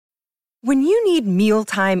When you need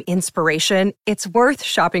mealtime inspiration, it's worth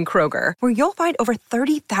shopping Kroger, where you'll find over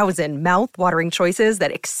 30,000 mouth-watering choices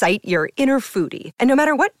that excite your inner foodie. And no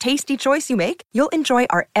matter what tasty choice you make, you'll enjoy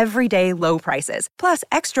our everyday low prices, plus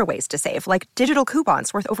extra ways to save, like digital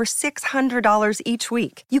coupons worth over $600 each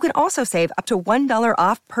week. You can also save up to $1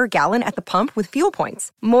 off per gallon at the pump with fuel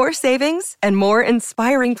points. More savings and more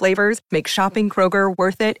inspiring flavors make shopping Kroger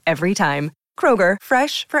worth it every time. Kroger,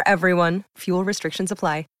 fresh for everyone. Fuel restrictions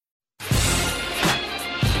apply.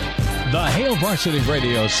 The Hail Varsity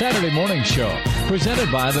Radio Saturday Morning Show,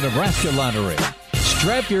 presented by the Nebraska Lottery.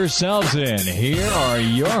 Strap yourselves in. Here are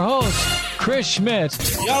your hosts, Chris Schmidt.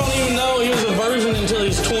 Y'all don't even know he was a virgin until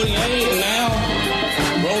he's 28, and now,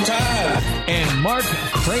 roll tide. And Mark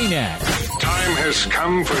Cranack. Time has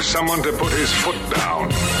come for someone to put his foot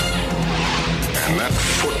down. And that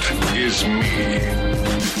foot is me.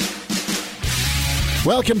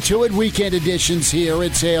 Welcome to it. Weekend editions here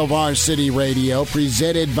at Hail Varsity Radio,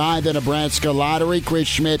 presented by the Nebraska Lottery. Chris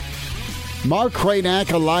Schmidt, Mark Cranack,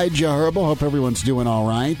 Elijah Herbal. Hope everyone's doing all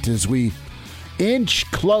right as we inch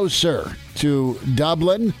closer to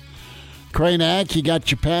Dublin. Cranack, you got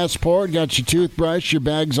your passport, got your toothbrush, your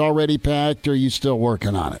bag's already packed, or are you still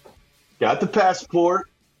working on it? Got the passport.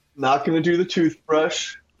 Not going to do the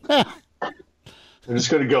toothbrush. I'm just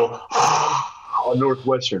going to go... All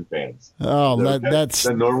Northwestern fans. Oh, that's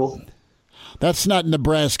that normal. That's not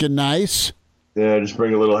Nebraska nice. Yeah, just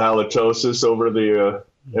bring a little halitosis over to the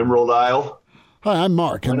Emerald Isle. Hi, I'm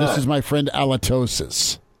Mark, and this is my friend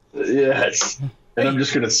halitosis. Yes, and I'm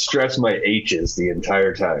just going to stress my H's the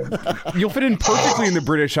entire time. You'll fit in perfectly in the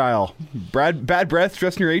British Isle. Bad breath,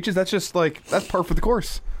 stressing your H's, that's par for the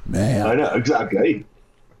course. Man. I know, exactly.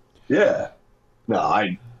 Yeah. No,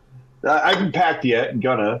 I haven't packed yet and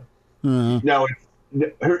gonna. Now,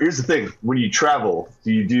 here's the thing. When you travel,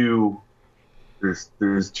 there's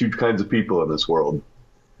two kinds of people in this world.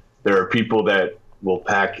 There are people that will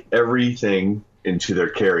pack everything into their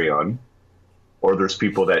carry-on, or there's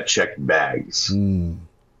people that check bags.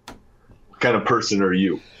 What kind of person are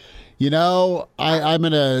you? You know, I'm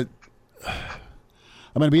gonna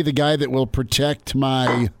be the guy that will protect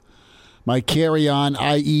my carry-on,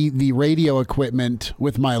 i.e. the radio equipment,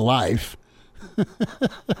 with my life.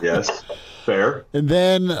 Yes, fair. And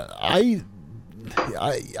then I've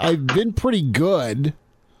been pretty good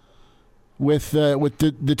with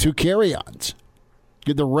the two carry-ons.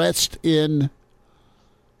 Get the rest in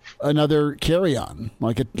another carry-on,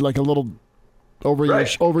 like a little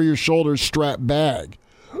over your shoulder strap bag,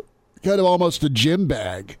 kind of almost a gym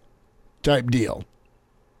bag type deal.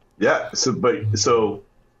 Yeah. So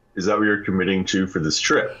is that what you're committing to for this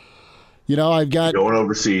trip? You know, I've got going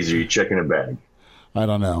overseas. Are you checking a bag? I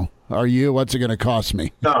don't know. Are you? What's it going to cost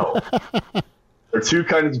me? No. There are two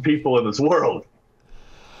kinds of people in this world.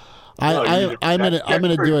 I'm gonna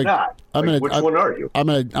do it. Which one are you? I'm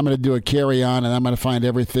gonna do a carry on, and I'm gonna find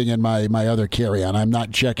everything in my other carry on. I'm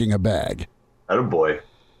not checking a bag. Attaboy.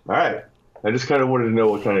 All right. I just kind of wanted to know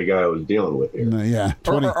what kind of guy I was dealing with here. Yeah,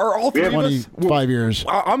 25 years.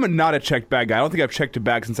 I'm not a checked bag guy. I don't think I've checked a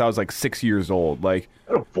bag since I was like 6 years old. Like,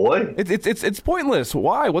 oh boy, it's pointless.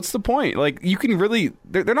 Why? What's the point? Like, you can really,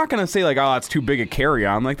 they're not going to say like, oh, it's too big a carry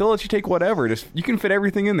on. Like, they'll let you take whatever. Just you can fit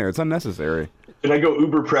everything in there. It's unnecessary. Can I go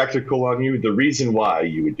uber practical on you? The reason why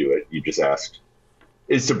you would do it, you just asked,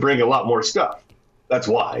 is to bring a lot more stuff. That's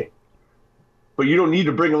why. But you don't need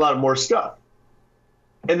to bring a lot more stuff.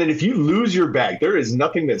 And then if you lose your bag, there is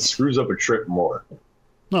nothing that screws up a trip more.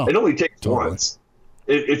 No, it only takes once.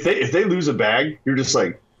 If they lose a bag, you're just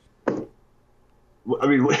like, I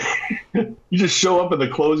mean, you just show up in the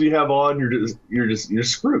clothes you have on. You're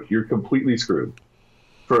screwed. You're completely screwed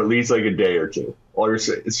for at least like a day or two.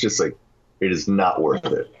 It's just like, it is not worth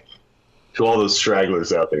it to all those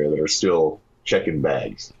stragglers out there that are still checking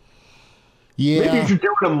bags. Yeah, maybe if you're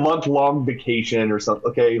doing a month-long vacation or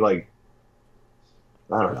something, okay, like.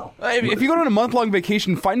 I don't know. If you go on a month-long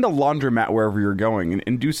vacation, find a laundromat wherever you're going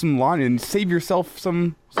and do some laundry and save yourself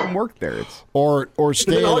some work there. Or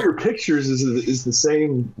stay. All your pictures is the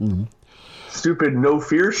same stupid no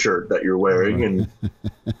fear shirt that you're wearing, and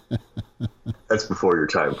that's before your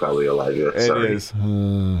time, probably, Elijah. Sorry. It is.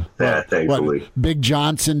 Yeah, thankfully. What, Big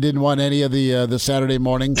Johnson didn't want any of the Saturday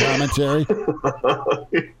morning commentary.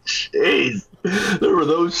 Jeez. There were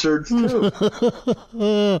those shirts too.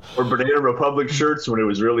 Or Banana Republic shirts when it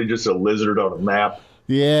was really just a lizard on a map.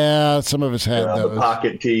 Yeah, some of us had those. The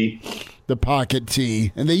pocket tee. The pocket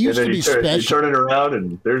tee. And they used to be special. You turn it around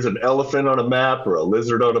and there's an elephant on a map or a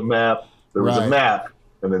lizard on a map. There was a map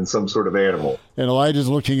and then some sort of animal. And Elijah's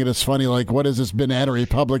looking at us funny like, what is this Banana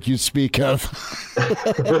Republic you speak of?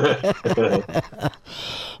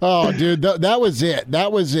 Oh, dude, that was it.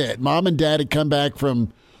 That was it. Mom and Dad had come back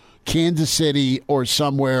from Kansas City or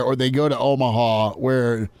somewhere, or they go to Omaha,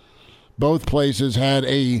 where both places had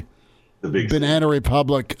the Banana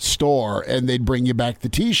Republic store, and they'd bring you back the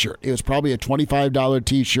T-shirt. It was probably a $25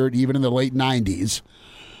 T-shirt, even in the late 90s.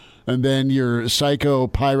 And then your psycho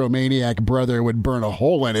pyromaniac brother would burn a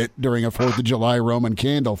hole in it during a 4th of July Roman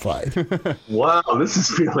candle fight. Wow, this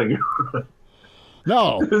is feeling...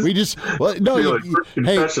 No, we just... Well, no,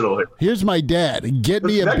 confessional. Hey, here's my dad. Get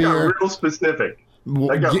me a beer. That got real specific.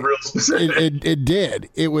 Real specific. It did.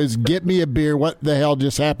 It was, get me a beer. What the hell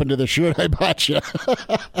just happened to the shirt I bought you?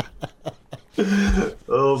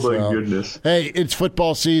 Oh, my goodness. Hey, it's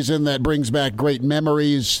football season. That brings back great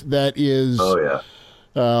memories. That is... Oh, yeah.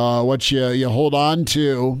 What you hold on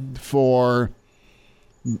to for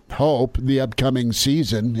hope the upcoming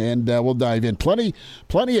season, and we'll dive in. Plenty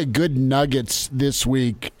of good nuggets this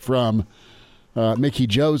week from Mickey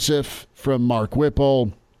Joseph, from Mark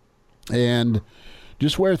Whipple, and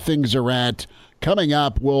just where things are at. Coming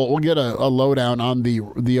up, we'll get a lowdown on the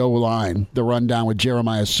O-line, the rundown with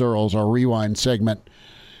Jeremiah Searles, our rewind segment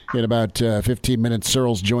in about 15 minutes.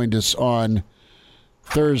 Searles joined us on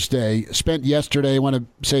Thursday. Spent yesterday. I want to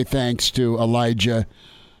say thanks to Elijah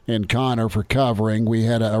and Connor for covering. We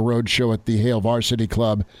had a road show at the Hale Varsity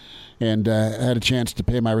Club, and had a chance to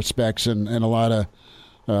pay my respects, and a lot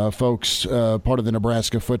of folks part of the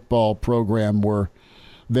Nebraska football program were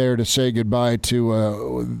there to say goodbye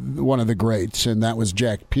to one of the greats, and that was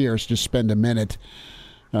Jack Pierce. Just spend a minute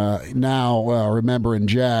now remembering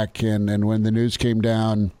Jack, and when the news came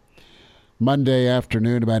down Monday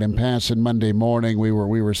afternoon about him passing Monday morning, we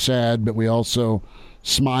were sad, but we also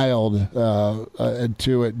smiled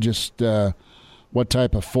to it, just what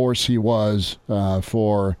type of force he was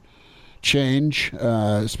for change,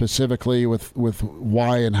 specifically with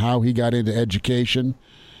why and how he got into education.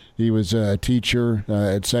 He was a teacher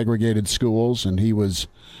at segregated schools, and he was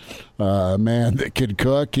a man that could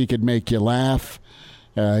cook. He could make you laugh.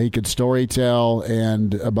 He could storytell,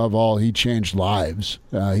 and above all, he changed lives.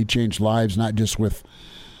 He changed lives not just with,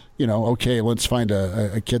 okay, let's find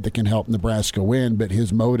a kid that can help Nebraska win, but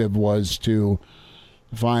his motive was to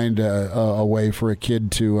find a way for a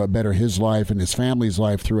kid to better his life and his family's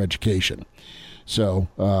life through education. So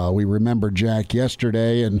we remember Jack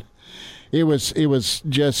yesterday, and it was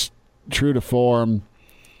just true to form.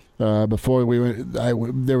 Before we went,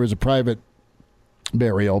 there was a private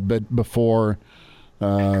burial, but before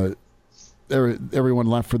everyone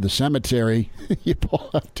left for the cemetery, you pull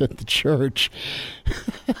up to the church,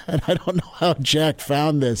 and I don't know how Jack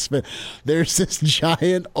found this, but there's this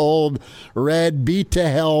giant old red beat to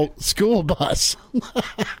hell school bus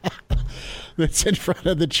that's in front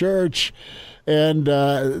of the church, and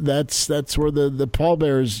that's where the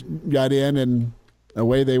pallbearers got in, and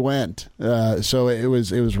away they went. So it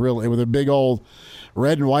was real. It was a big old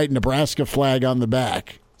red and white Nebraska flag on the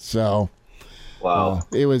back. So. Wow.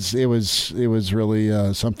 It was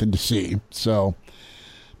really something to see. So,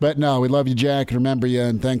 but no, we love you, Jack. Remember you,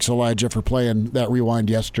 and thanks, Elijah, for playing that rewind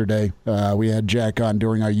yesterday. We had Jack on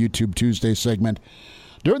during our YouTube Tuesday segment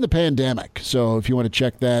during the pandemic. So if you want to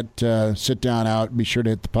check that, sit down out, be sure to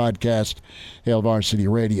hit the podcast, Hale Varsity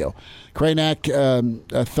Radio. Kraynak,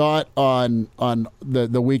 a thought on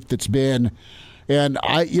the week that's been, and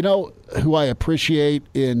who I appreciate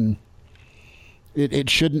in. It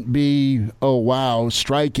shouldn't be, oh, wow,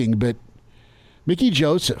 striking, but Mickey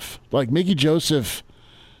Joseph. Like Mickey Joseph,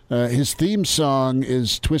 his theme song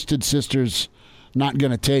is Twisted Sister's Not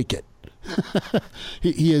Gonna Take It.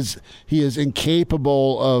 He is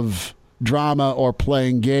incapable of drama or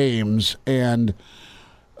playing games, and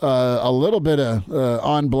a little bit of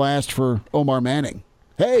on blast for Omar Manning.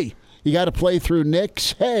 Hey, you got to play through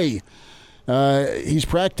Knicks. Hey, he's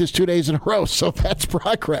practiced 2 days in a row, so that's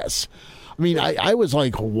progress. I mean, I was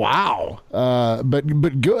like, wow,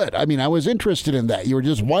 but good. I mean, I was interested in that. You were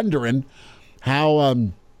just wondering how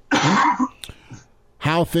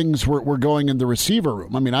things were going in the receiver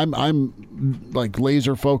room. I mean, I'm like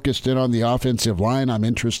laser focused in on the offensive line. I'm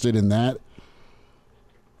interested in that.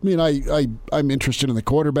 I mean, I'm interested in the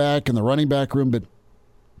quarterback and the running back room, but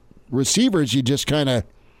receivers, you just kind of,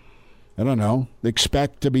 I don't know,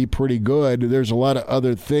 expect to be pretty good. There's a lot of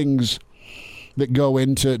other things that go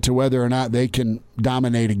into whether or not they can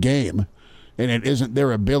dominate a game. And it isn't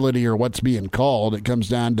their ability or what's being called. It comes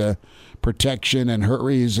down to protection and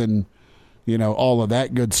hurries and, all of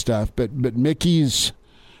that good stuff. But Mickey's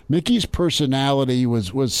personality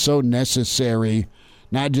was so necessary,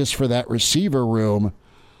 not just for that receiver room,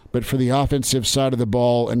 but for the offensive side of the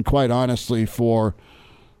ball, and quite honestly for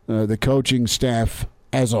the coaching staff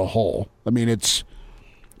as a whole. I mean, it's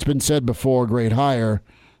been said before, great hire.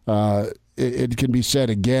 It can be said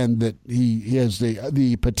again that he has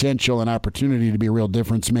the potential and opportunity to be a real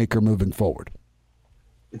difference maker moving forward.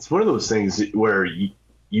 It's one of those things where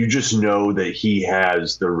you just know that he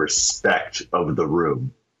has the respect of the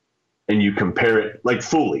room, and you compare it like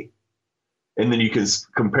fully. And then you can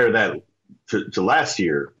compare that to last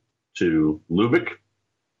year to Lubick.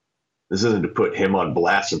 This isn't to put him on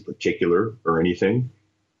blast in particular or anything,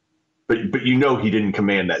 but you know he didn't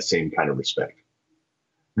command that same kind of respect.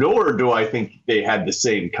 Nor do I think they had the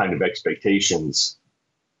same kind of expectations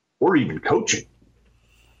or even coaching,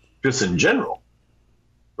 just in general,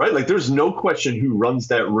 right? Like there's no question who runs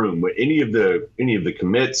that room. Any of the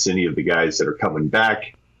commits, any of the guys that are coming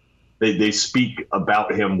back, they speak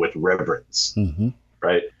about him with reverence,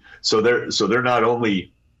 right? So they're not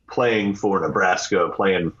only playing for Nebraska,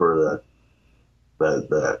 playing for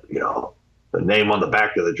the name on the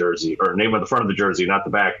back of the jersey or name on the front of the jersey, not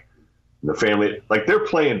the back. The family, like they're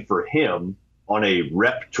playing for him on a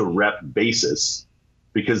rep to rep basis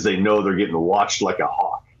because they know they're getting watched like a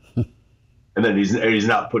hawk. And then he's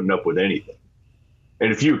not putting up with anything.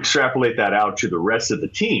 And if you extrapolate that out to the rest of the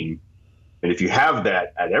team, and if you have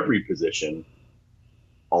that at every position,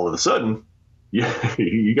 all of a sudden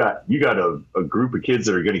you got a group of kids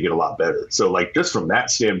that are going to get a lot better. So like just from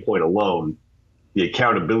that standpoint alone, the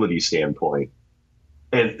accountability standpoint,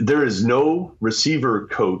 and there is no receiver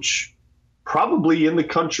coach probably in the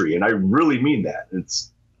country, and I really mean that.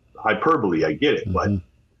 It's hyperbole, I get it. But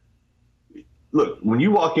look, when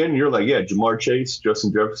you walk in, you're like, yeah, Jamar Chase,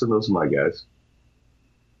 Justin Jefferson, those are my guys.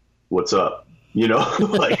 What's up? You know,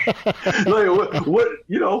 like what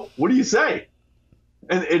what do you say?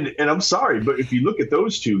 And I'm sorry, but if you look at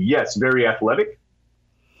those two, yes, very athletic.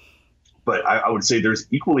 But I would say there's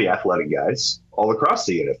equally athletic guys all across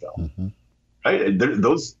the NFL. Right?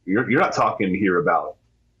 Those you're not talking here about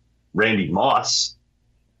Randy Moss.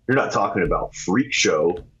 You're not talking about freak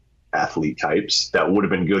show athlete types that would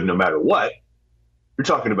have been good no matter what. You're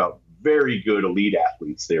talking about very good elite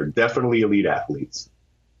athletes. They're definitely elite athletes.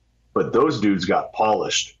 But those dudes got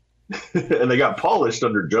polished. And they got polished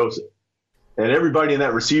under Joseph. And everybody in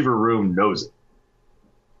that receiver room knows it.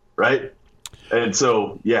 Right? And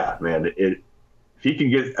so, yeah, man, if he can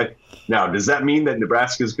get now, does that mean that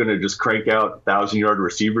Nebraska is going to just crank out 1,000-yard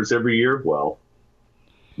receivers every year? Well,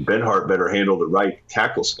 Ben Hart better handle the right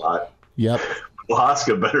tackle spot. Yep.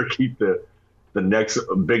 Alaska better keep the next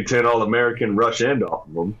Big Ten All-American rush end off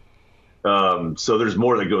of them. So there's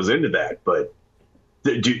more that goes into that. But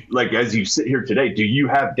as you sit here today, do you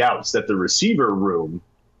have doubts that the receiver room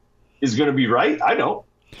is going to be right? I don't.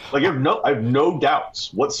 Like I have no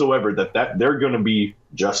doubts whatsoever that they're going to be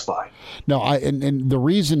just fine. No, and the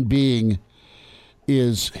reason being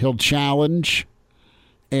is he'll challenge,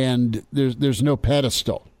 and there's no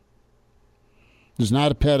pedestal. There's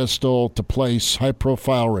not a pedestal to place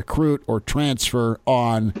high-profile recruit or transfer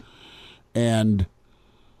on, and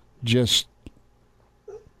just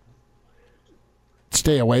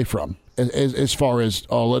stay away from. As far as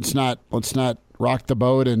let's not rock the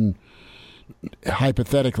boat and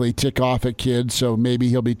hypothetically tick off at kids, so maybe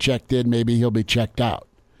he'll be checked in, maybe he'll be checked out.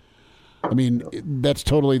 I mean, that's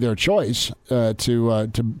totally their choice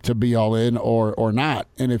to be all in or not.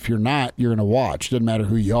 And if you're not, you're going to watch. Doesn't matter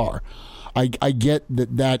who you are. I get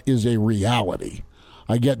that is a reality.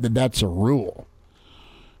 I get that that's a rule.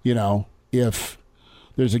 You know, if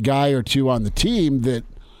there's a guy or two on the team that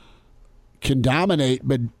can dominate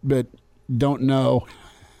but don't know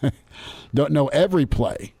every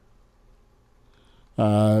play.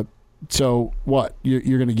 So what?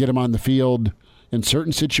 You're going to get them on the field in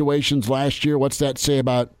certain situations last year. What's that say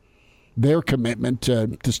about their commitment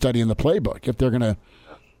to studying the playbook? If they're going to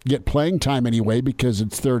get playing time anyway because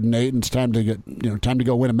it's 3rd and 8 and it's time to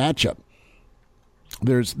go win a matchup.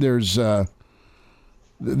 There's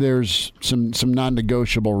some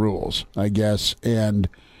non-negotiable rules, I guess, and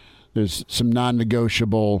there's some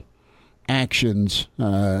non-negotiable actions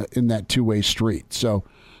in that two-way street. So,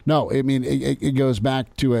 no, I mean, it goes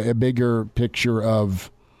back to a bigger picture of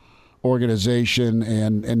organization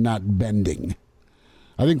and not bending.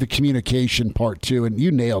 I think the communication part, too, and you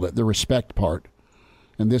nailed it, the respect part.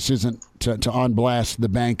 And this isn't to on blast the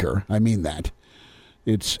banker. I mean that.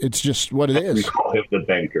 It's just what it is. We call him the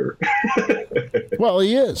banker. Well,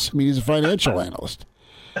 he is. I mean, he's a financial analyst.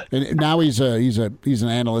 And now he's an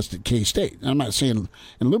analyst at K-State. I'm not saying,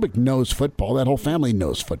 and Lubick knows football. That whole family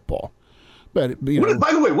knows football. But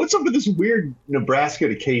by the way, what's up with this weird Nebraska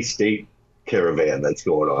to K-State caravan that's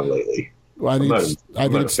going on lately? Well, I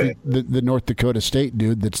think it's the North Dakota State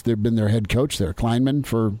dude that's been their head coach there, Kleinman,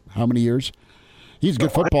 for how many years? He's a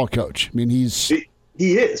good football coach. I mean, he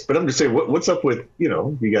is, but I'm just saying, what's up with, you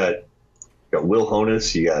got Will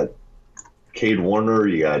Honus, you got Cade Warner,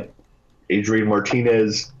 you got Adrian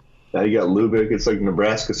Martinez, now you got Lubick. It's like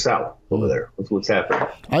Nebraska South over there. What's happening?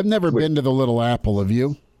 I've never been to the Little Apple. Have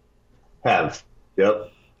you? Have.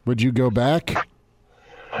 Yep. Would you go back?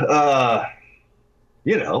 If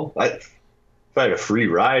I had a free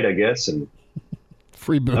ride, I guess, and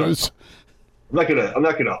free booze. I'm not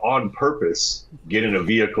gonna on purpose get in a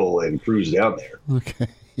vehicle and cruise down there. Okay.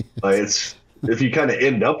 If you kind of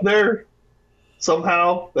end up there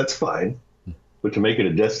somehow, that's fine. But to make it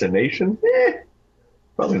a destination,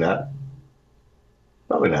 probably not.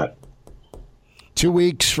 Probably not. 2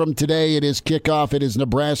 weeks from today, it is kickoff. It is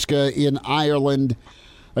Nebraska in Ireland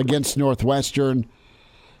against Northwestern.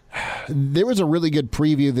 There was a really good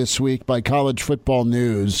preview this week by College Football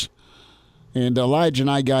News, and Elijah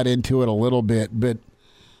and I got into it a little bit, but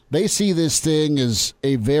they see this thing as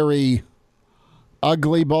a very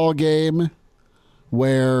ugly ball game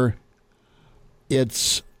where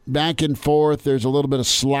it's back and forth. There's a little bit of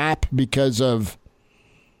slop because of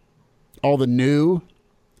all the new,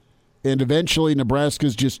 and eventually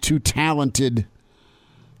Nebraska's just too talented.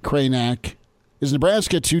 Kranak, is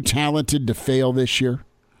Nebraska too talented to fail this year?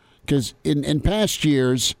 Because in past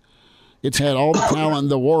years, it's had all the talent in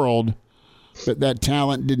the world, but that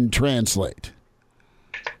talent didn't translate.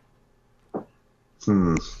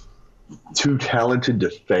 Too talented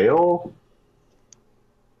to fail?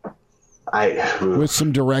 With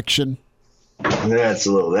some direction.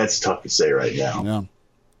 That's tough to say right now. Yeah.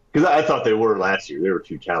 Because I thought they were last year. They were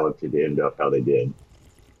too talented to end up how they did.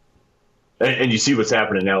 And you see what's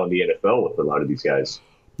happening now in the NFL with a lot of these guys.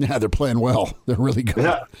 Yeah, they're playing well. They're really good.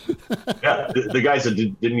 Yeah. The guys that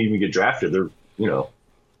didn't even get drafted, they're,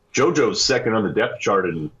 JoJo's second on the depth chart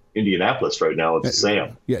in Indianapolis right now. It's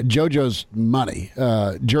Sam. Yeah, JoJo's money.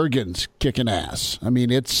 Juergens kicking ass. I mean,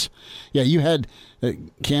 you had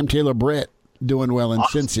Cam Taylor-Britt doing well in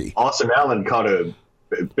Cincy. Austin Allen caught the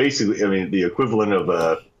equivalent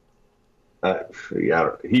of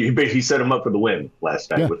he set him up for the win last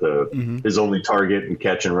night with his only target and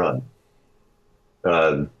catch and run.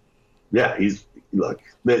 They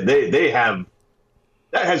have,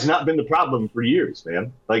 that has not been the problem for years,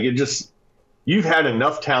 man. Like you've had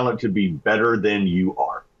enough talent to be better than you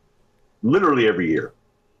are, literally every year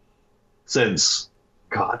since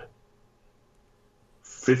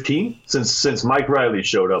 15 since Mike Riley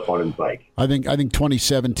showed up on his bike. I think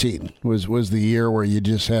 2017 was the year where you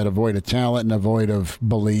just had a void of talent and a void of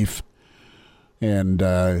belief, and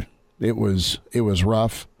it was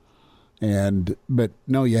rough. But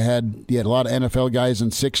no, you had a lot of NFL guys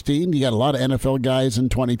in 16. You got a lot of NFL guys in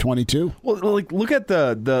 2022. Well, look at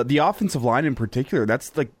the offensive line in particular.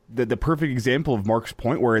 That's like the perfect example of Mark's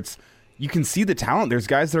point, where you can see the talent. There's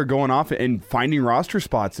guys that are going off and finding roster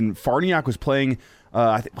spots. And Farniak was playing.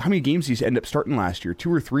 How many games did he end up starting last year?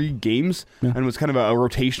 2 or 3 games, and was kind of a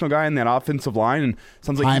rotational guy in that offensive line. And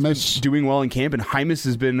sounds like he's been doing well in camp. And Hymas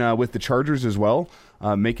has been with the Chargers as well,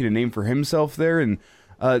 making a name for himself there. And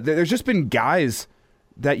there's just been guys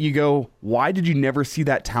that you go, why did you never see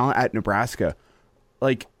that talent at Nebraska?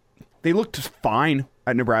 Like, they looked fine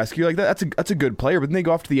at Nebraska. You're like, that's a good player, but then they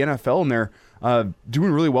go off to the NFL and they're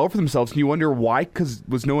doing really well for themselves, and you wonder why, because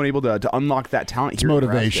was no one able to unlock that talent here? It's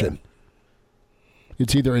motivation.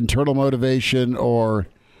 It's either internal motivation or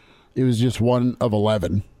it was just one of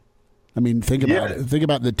 11. I mean, think about it. Think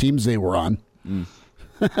about the teams they were on.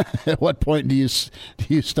 At what point do you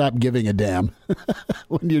stop giving a damn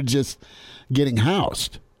when you're just getting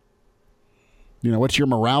housed? What's your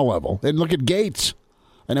morale level? And look at Gates.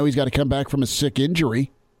 I know he's got to come back from a sick injury,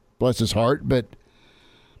 bless his heart, but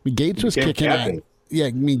Gates was kicking ass. Yeah,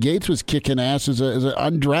 Gates was kicking ass as an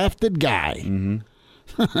undrafted guy.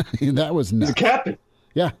 Mm-hmm. That was nuts. He's a captain.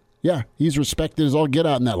 Yeah. He's respected as all get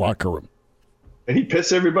out in that locker room. And he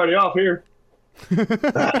pissed everybody off here. And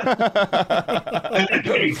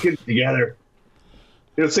he's getting together.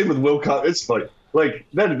 Same with Will Cobb. It's funny. Like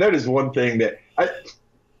that is one thing that I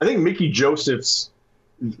think Mickey Joseph's,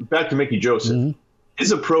 back to Mickey Joseph,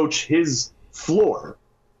 his approach, his floor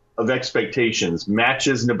of expectations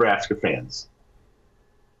matches Nebraska fans.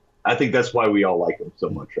 I think that's why we all like him so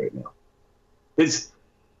much right now. It's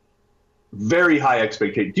very high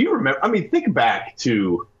expectation. Do you remember? I mean, think back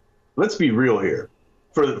to, let's be real here,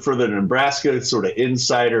 for the Nebraska sort of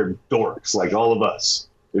insider dorks like all of us.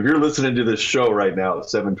 If you're listening to this show right now at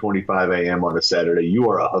 7:25 a.m. on a Saturday, you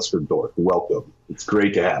are a Husker dork. Welcome. It's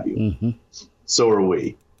great to have you. Mm-hmm. So are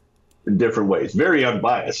we, in different ways. Very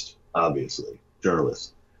unbiased, obviously,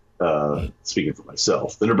 journalist. Speaking for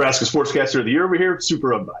myself, the Nebraska Sportscaster of the Year over here,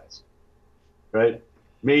 super unbiased, right?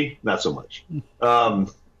 Me, not so much.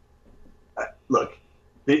 Look,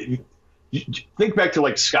 think back to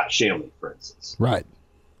like Scott Shanley, for instance. Right.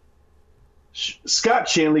 Scott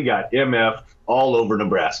Shanley got MF all over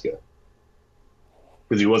Nebraska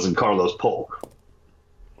because he wasn't Carlos Polk.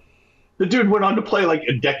 The dude went on to play like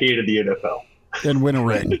a decade of the NFL. And win a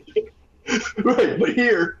ring. Right, but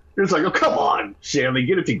here, it's like, oh, come on, Shanley,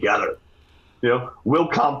 get it together. You know, Will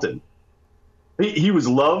Compton. He was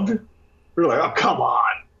loved. We're like, oh, come on.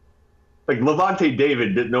 Like Levante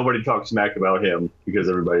David, nobody talked smack about him because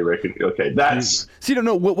everybody reckoned, okay, that's... See,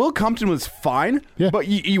 no, Will Compton was fine, but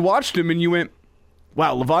you watched him and you went,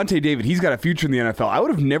 wow, Levante David, he's got a future in the NFL. I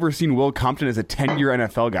would have never seen Will Compton as a 10-year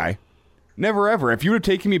NFL guy. Never, ever. If you would have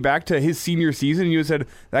taken me back to his senior season and you said,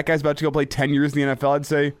 that guy's about to go play 10 years in the NFL, I'd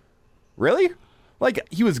say, really? Like,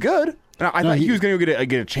 he was good. And I thought he was going to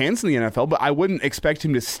get a chance in the NFL, but I wouldn't expect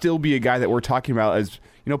him to still be a guy that we're talking about as,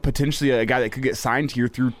 you know, potentially a guy that could get signed here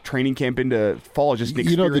through training camp into fall. Just an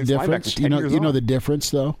experienced linebacker, 10 years old. The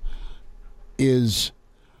difference, though, is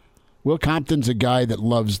Will Compton's a guy that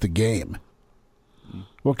loves the game.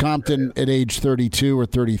 Will Compton, at age 32 or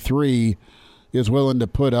 33, is willing to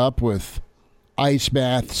put up with ice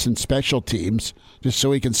baths and special teams just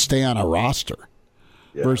so he can stay on a roster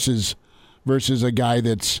versus a guy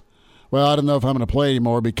that's, well, I don't know if I'm going to play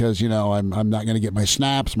anymore because, you know, I'm not going to get my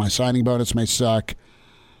snaps. My signing bonus may suck.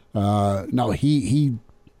 No, he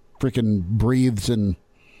freaking breathes and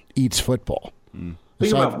eats football.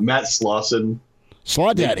 Think about Matt Slauson.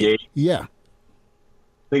 Slaw Daddy. Yeah.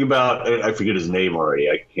 Think about, I forget his name already.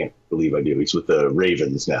 I can't believe I do. He's with the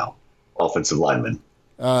Ravens now, offensive lineman.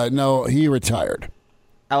 No, he retired.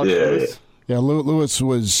 Alex Lewis? Yeah, Lewis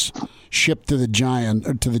was shipped to the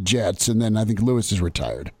Jets, and then I think Lewis is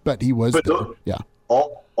retired. But he was there.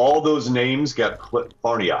 All those names got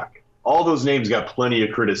Farniok. All those names got plenty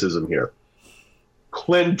of criticism here.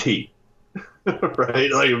 Plenty.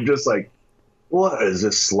 Right? Like, I'm just like, what is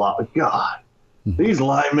this slop? God. These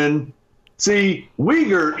linemen. See,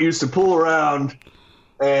 Uyghur used to pull around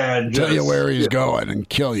and tell you where he's going and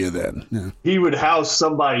kill you then. Yeah. He would house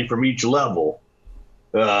somebody from each level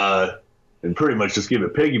and pretty much just give a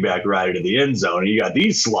piggyback ride to the end zone. And you got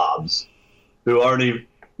these slobs who aren't even,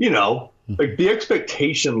 you know, like the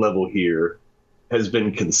expectation level here has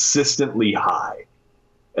been consistently high.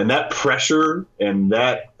 And that pressure and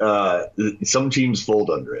that some teams fold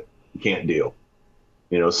under it. Can't deal.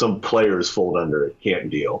 You know, some players fold under it. Can't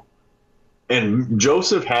deal. And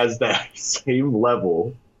Joseph has that same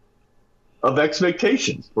level of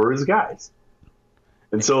expectations for his guys.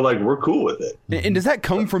 And so, like, we're cool with it. And does that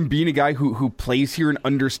come from being a guy who plays here and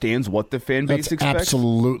understands what the fan base expects?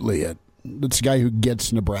 Absolutely it. That's a guy who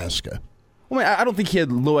gets Nebraska. Well, I don't think he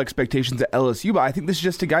had low expectations at LSU, but I think this is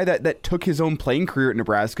just a guy that took his own playing career at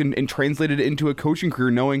Nebraska and translated it into a coaching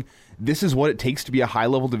career, knowing this is what it takes to be a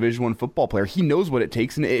high-level Division I football player. He knows what it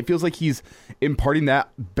takes, and it feels like he's imparting that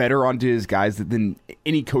better onto his guys than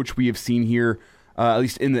any coach we have seen here, at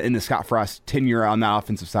least in the Scott Frost tenure on the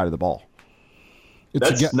offensive side of the ball.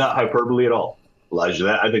 That's not hyperbole at all,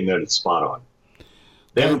 Elijah. I think that is spot on.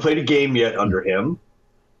 They haven't played a game yet under him.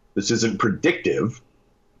 This isn't predictive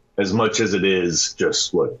as much as it is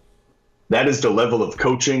just what that is the level of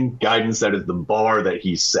coaching guidance. That is the bar that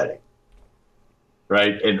he's setting.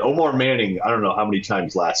 Right. And Omar Manning, I don't know how many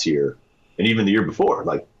times last year and even the year before,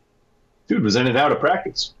 like, dude was in and out of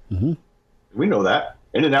practice. Mm-hmm. We know that.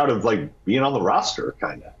 In and out of like being on the roster,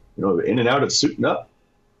 kind of, you know, in and out of suiting up.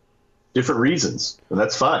 Different reasons. And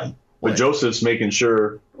that's fine. But Joseph's making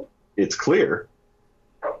sure it's clear.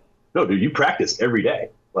 No, dude, you practice every day.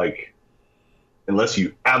 Like, unless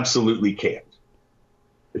you absolutely can't.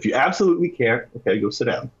 If you absolutely can't, okay, go sit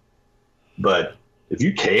down. But if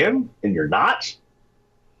you can and you're not,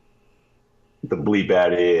 get the bleep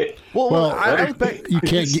out of it. Well, I bet you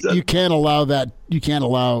can't allow that. You can't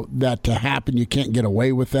allow that to happen. You can't get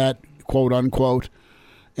away with that, quote unquote.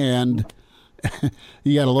 And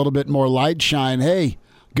you got a little bit more light shine. Hey,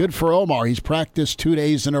 good for Omar. He's practiced 2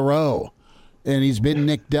 days in a row, and he's been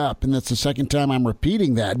nicked up, and that's the second time I'm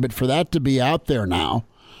repeating that. But for that to be out there now,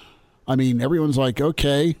 I mean, everyone's like,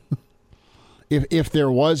 okay, if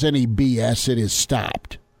there was any BS, it is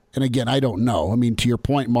stopped. And again, I don't know. I mean, to your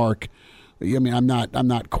point, Mark, I mean, I'm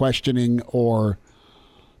not questioning or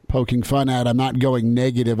poking fun at. I'm not going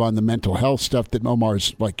negative on the mental health stuff that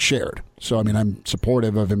Omar's like shared. So, I mean, I'm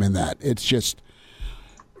supportive of him in that. It's just,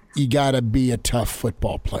 you got to be a tough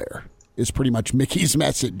football player. is pretty much Mickey's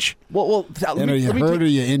message. Well, are you hurt or are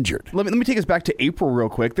you injured? Let me take us back to April real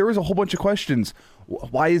quick. There was a whole bunch of questions.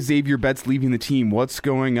 Why is Xavier Betts leaving the team? What's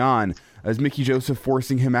going on? Is Mickey Joseph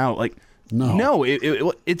forcing him out? No.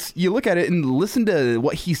 It's you look at it and listen to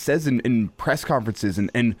what he says in press conferences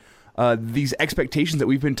and these expectations that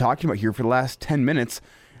we've been talking about here for the last 10 minutes.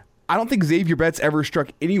 I don't think Xavier Betts ever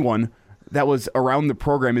struck anyone that was around the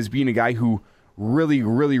program as being a guy who really,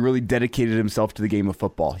 really, really dedicated himself to the game of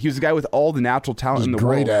football. He was a guy with all the natural talent in the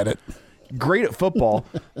world. Great at it. Great at football.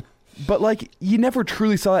 But, you never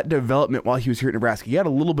truly saw that development while he was here at Nebraska. He got a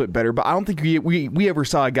little bit better, but I don't think we ever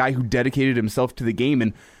saw a guy who dedicated himself to the game.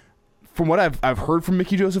 And from what I've heard from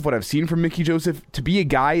Mickey Joseph, what I've seen from Mickey Joseph, to be a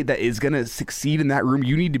guy that is going to succeed in that room,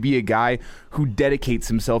 you need to be a guy who dedicates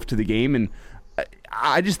himself to the game. And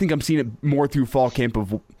I just think I'm seeing it more through fall camp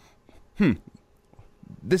of,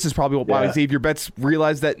 this is probably why Xavier Betts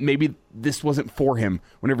realized that maybe this wasn't for him.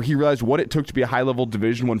 Whenever he realized what it took to be a high-level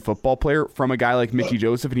Division I football player from a guy like Mickey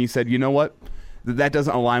Joseph, and he said, you know what? That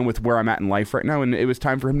doesn't align with where I'm at in life right now, and it was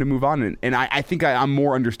time for him to move on. And I think I'm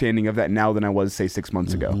more understanding of that now than I was, say, 6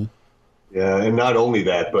 months ago. Yeah, and not only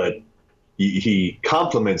that, but he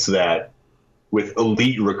complements that with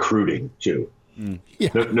elite recruiting, too. Yeah.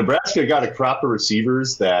 Nebraska got a crop of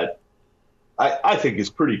receivers that I think is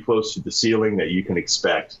pretty close to the ceiling that you can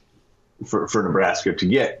expect for Nebraska to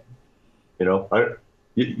get. That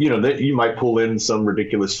you might pull in some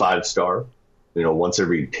ridiculous 5-star, once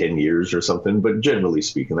every 10 years or something. But generally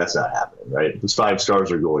speaking, that's not happening, right? Those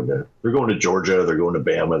 5-stars are going to Georgia, they're going to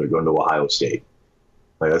Bama, they're going to Ohio State.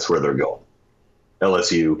 That's where they're going.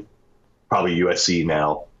 LSU, probably USC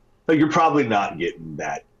now. You're probably not getting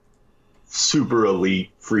that super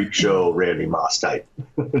elite freak show Randy Moss type.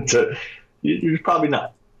 You're probably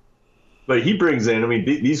not. But he brings in,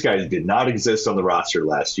 these guys did not exist on the roster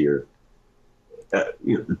last year.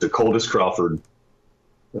 Dakotas Crawford,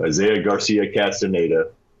 Isaiah Garcia Castaneda,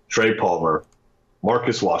 Trey Palmer,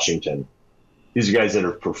 Marcus Washington. These are guys that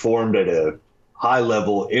have performed at a high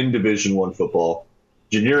level in Division I football.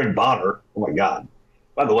 Janirin Bonner, oh my God.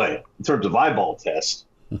 By the way, in terms of eyeball test,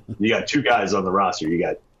 you got 2 guys on the roster. You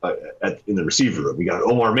got in the receiver room. You got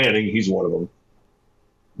Omar Manning, he's one of them.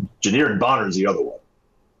 Janirin Bonner is the other one.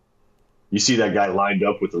 You see that guy lined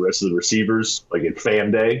up with the rest of the receivers, like at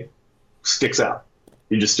Fan Day, sticks out.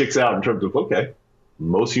 He just sticks out in terms of, okay,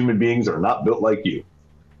 most human beings are not built like you.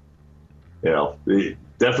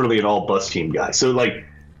 Definitely an all-bus team guy. So,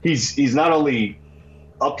 he's not only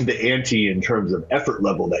up to the ante in terms of effort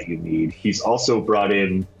level that you need, he's also brought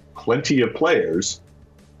in plenty of players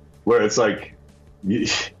where it's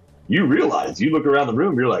you realize, you look around the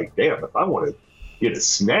room, you're like, damn, if I want to get a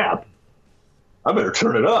snap, I better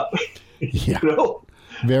turn it up. Yeah.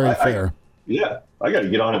 Very fair. I got to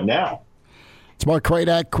get on it now. It's Mark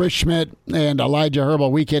Kradak, Chris Schmidt, and Elijah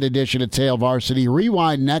Herbal Weekend Edition at Hail Varsity.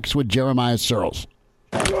 Rewind next with Jeremiah Searles.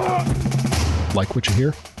 Like what you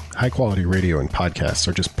hear? High-quality radio and podcasts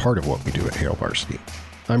are just part of what we do at Hail Varsity.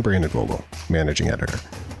 I'm Brandon Vogel, managing editor.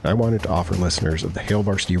 I wanted to offer listeners of the Hail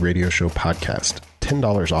Varsity Radio Show podcast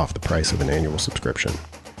 $10 off the price of an annual subscription.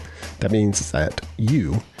 That means that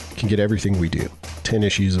you can get everything we do, 10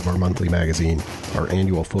 issues of our monthly magazine, our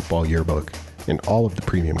annual football yearbook, and all of the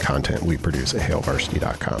premium content we produce at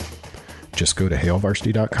hailvarsity.com. Just go to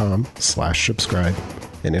hailvarsity.com/subscribe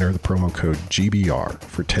and enter the promo code GBR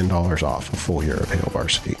for $10 off a full year of Hail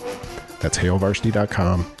Varsity. That's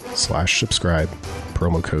hailvarsity.com/subscribe,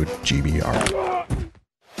 promo code GBR.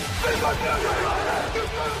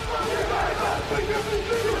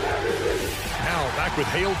 Back with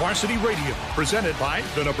Hail Varsity Radio, presented by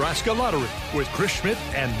the Nebraska Lottery, with Chris Schmidt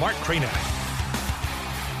and Mark Kranak.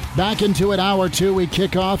 Back into it, hour 2, we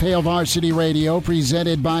kick off Hail Varsity Radio,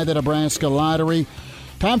 presented by the Nebraska Lottery.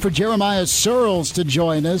 Time for Jeremiah Searles to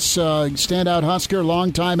join us, standout Husker,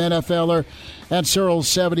 longtime NFLer at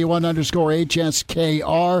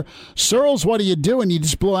Searles71_HSKR. Searles, what are you doing? You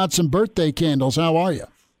just blew out some birthday candles. How are you?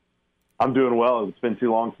 I'm doing well. It's been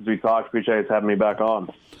too long since we talked. Appreciate you having me back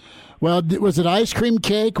on. Well, was it ice cream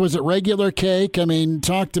cake? Was it regular cake?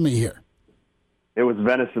 Talk to me here. It was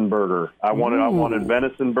venison burger. I wanted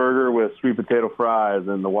venison burger with sweet potato fries,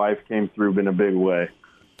 and the wife came through in a big way.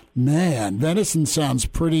 Man, venison sounds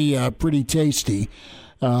pretty tasty.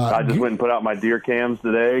 I just went and put out my deer cams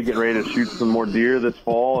today, getting ready to shoot some more deer this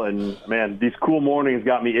fall. And, man, these cool mornings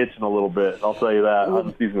got me itching a little bit. I'll tell you that.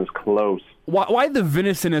 Hunting season is close. Why the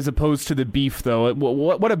venison as opposed to the beef, though?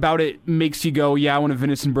 What about it makes you go, yeah, I want a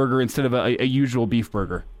venison burger instead of a usual beef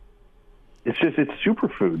burger? It's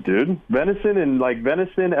superfood, dude.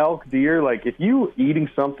 Venison, elk, deer, if you eating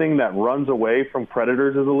something that runs away from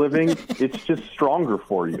predators as a living, it's just stronger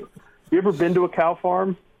for you. You ever been to a cow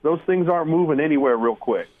farm? Those things aren't moving anywhere real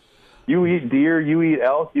quick. You eat deer, you eat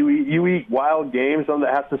elk, you eat wild game, something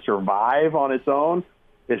that has to survive on its own.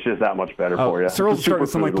 It's just that much better for you. Cyril's starting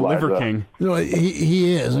to sound like the Liver King.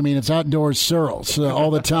 He is. I mean, it's outdoors Cyril's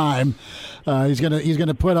all the time. He's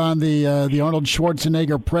gonna put on the Arnold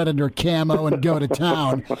Schwarzenegger Predator camo and go to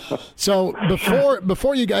town. So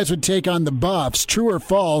before you guys would take on the Buffs, true or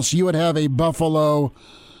false, you would have a buffalo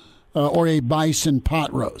or a bison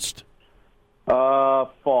pot roast.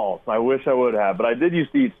 False. I wish I would have, but I did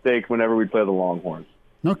used to eat steak whenever we'd play the Longhorns.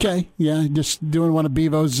 Okay, yeah, just doing one of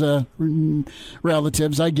Bevo's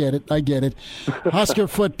relatives. I get it. Husker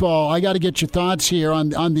football, I got to get your thoughts here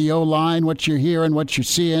on the O-line, what you're hearing, what you're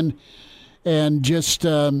seeing, and just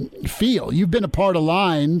feel. You've been a part of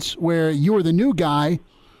lines where you were the new guy,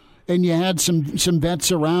 and you had some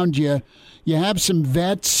vets around you. You have some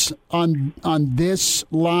vets on this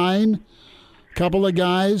line, couple of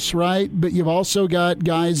guys, right? But you've also got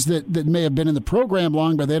guys that may have been in the program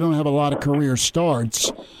long, but they don't have a lot of career starts.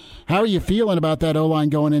 How are you feeling about that O-line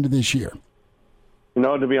going into this year?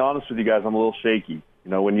 To be honest with you guys, I'm a little shaky.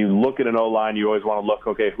 When you look at an O-line, you always want to look,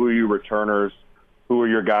 okay, who are your returners? Who are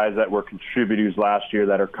your guys that were contributors last year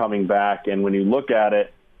that are coming back? And when you look at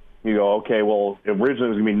it, you go, okay, well, originally it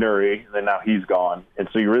was going to be Nuri, and then now he's gone. And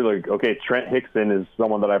so you really, okay, Trent Hickson is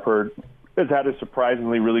someone that I've heard has had a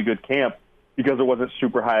surprisingly really good camp, because there wasn't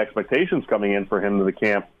super high expectations coming in for him to the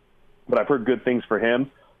camp. But I've heard good things for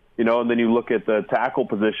him, and then you look at the tackle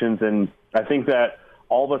positions, and I think that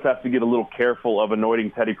all of us have to get a little careful of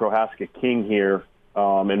anointing Teddy Prohaska king here.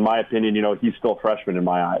 In my opinion, he's still a freshman in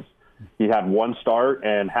my eyes. He had one start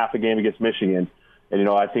and half a game against Michigan. And,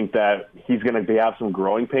 I think that he's going to have some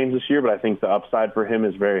growing pains this year, but I think the upside for him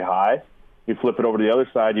is very high. You flip it over to the other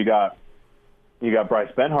side, you got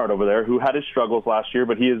Bryce Benhart over there, who had his struggles last year,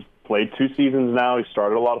 but he has played 2 seasons now. He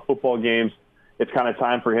started a lot of football games. It's kind of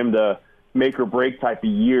time for him to make or break type of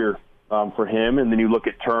year for him. And then you look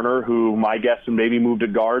at Turner, who my guess would maybe move to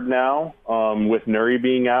guard now with Nuri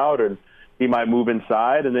being out, and he might move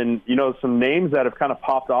inside. And then, some names that have kind of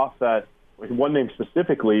popped off that one name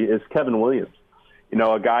specifically is Kevin Williams.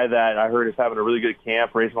 A guy that I heard is having a really good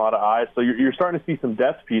camp, raising a lot of eyes. So you're starting to see some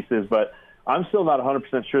depth pieces, but I'm still not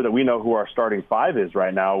 100% sure that we know who our starting 5 is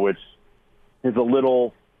right now, which is a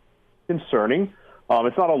little concerning.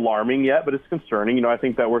 It's not alarming yet, but it's concerning. I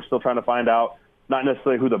think that we're still trying to find out not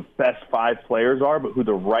necessarily who the best 5 players are, but who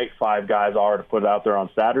the right 5 guys are to put out there on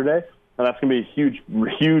Saturday. And that's going to be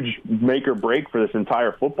a huge make or break for this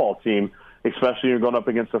entire football team, especially when you're going up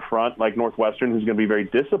against a front like Northwestern, who's going to be very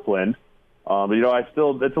disciplined. But it's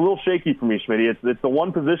a little shaky for me, Schmitty. It's the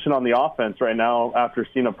one position on the offense right now after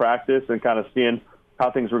seeing a practice and kind of seeing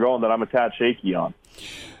how things were going that I'm a tad shaky on.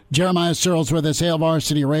 Jeremiah Searles with us, Hail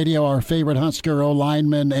Varsity Radio, our favorite Husker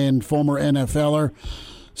O-lineman and former NFLer.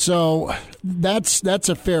 So that's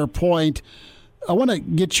a fair point. I want to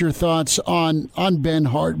get your thoughts on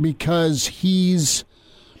Benhart, because he's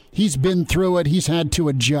been through it. He's had to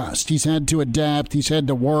adjust. He's had to adapt. He's had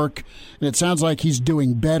to work. And it sounds like he's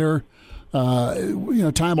doing better.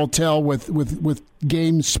 Time will tell with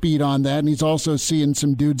game speed on that. And he's also seeing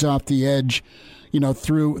some dudes off the edge,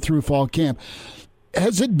 through fall camp.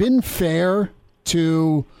 Has it been fair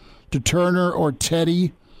to Turner or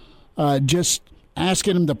Teddy just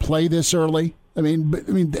asking him to play this early? I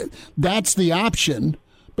mean, that's the option,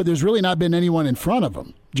 but there's really not been anyone in front of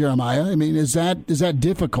him, Jeremiah. I mean, is that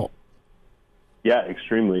difficult? Yeah,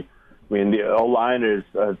 extremely. I mean, the O-line is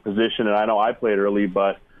a position, and I know I played early,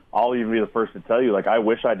 but I'll even be the first to tell you, I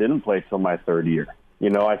wish I didn't play till my 3rd year.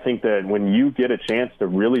 I think that when you get a chance to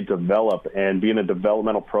really develop and be in a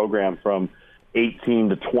developmental program from 18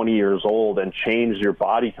 to 20 years old and change your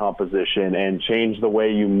body composition and change the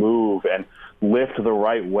way you move and lift the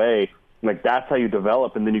right way, that's how you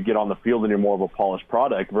develop, and then you get on the field and you're more of a polished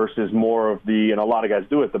product versus more of a lot of guys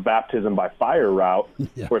do it, the baptism by fire route,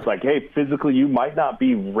 where it's like, hey, physically you might not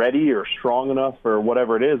be ready or strong enough or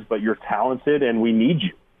whatever it is, but you're talented and we need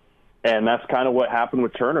you. And that's kind of what happened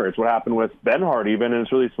with Turner. It's what happened with Benhart even, and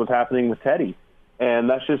it's what's happening with Teddy. And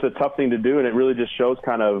that's just a tough thing to do, and it really just shows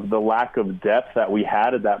kind of the lack of depth that we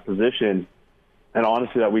had at that position, and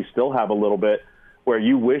honestly that we still have a little bit, where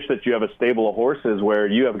you wish that you have a stable of horses where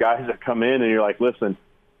you have guys that come in and you're like, listen,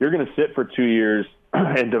 you're going to sit for 2 years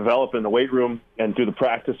and develop in the weight room and through the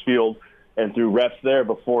practice field and through reps there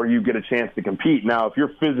before you get a chance to compete. Now, if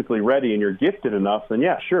you're physically ready and you're gifted enough, then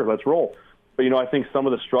yeah, sure, let's roll. But, I think some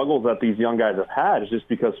of the struggles that these young guys have had is just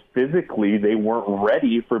because physically they weren't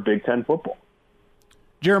ready for Big Ten football.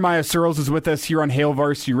 Jeremiah Searles is with us here on Hail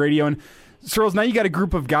Varsity Radio. And Searles, now you got a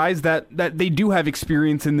group of guys that they do have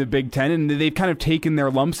experience in the Big Ten, and they've kind of taken their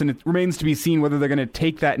lumps, and it remains to be seen whether they're going to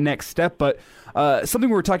take that next step. But something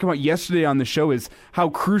we were talking about yesterday on the show is how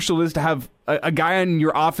crucial it is to have a guy on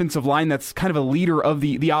your offensive line that's kind of a leader of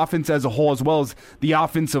the offense as a whole, as well as the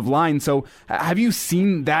offensive line. So have you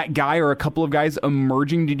seen that guy or a couple of guys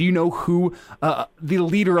emerging? Did you know who the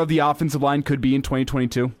leader of the offensive line could be in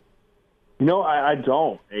 2022? I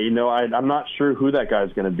don't. I'm not sure who that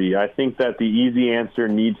guy's going to be. I think that the easy answer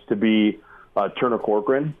needs to be Turner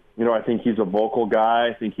Corcoran. I think he's a vocal guy.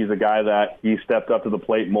 I think he's a guy that he stepped up to the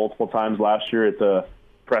plate multiple times last year at the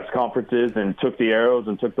press conferences and took the arrows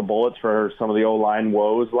and took the bullets for some of the O-line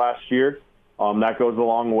woes last year. That goes a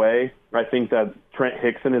long way. I think that Trent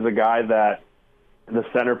Hickson is a guy that the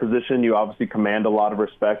center position, you obviously command a lot of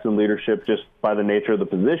respect and leadership just by the nature of the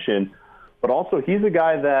position. But also he's a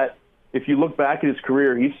guy that, if you look back at his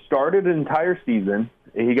career, he started an entire season,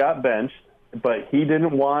 he got benched, but he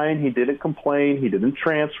didn't whine, he didn't complain, he didn't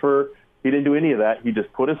transfer, he didn't do any of that. He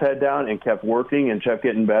just put his head down and kept working and kept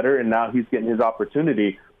getting better, and now he's getting his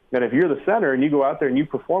opportunity. And if you're the center and you go out there and you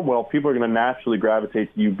perform well, people are going to naturally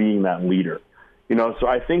gravitate to you being that leader. So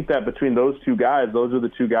I think that between those two guys, those are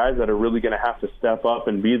the two guys that are really going to have to step up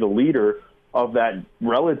and be the leader of that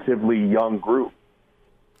relatively young group.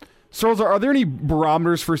 Searles, are there any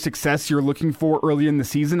barometers for success you're looking for early in the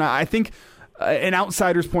season? I think an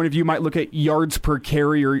outsider's point of view might look at yards per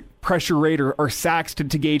carry or pressure rate or sacks to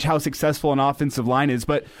gauge how successful an offensive line is.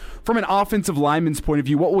 But from an offensive lineman's point of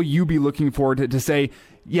view, what will you be looking for to say,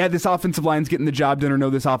 yeah, this offensive line's getting the job done, or no,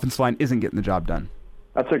 this offensive line isn't getting the job done?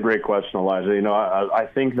 That's a great question, Elijah. I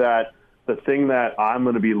think that the thing that I'm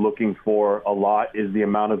going to be looking for a lot is the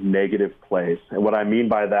amount of negative plays. And what I mean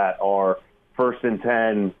by that are 1st and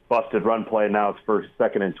 10, busted run play, now it's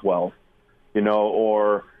 2nd and 12,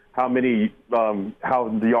 or how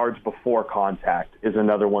the yards before contact is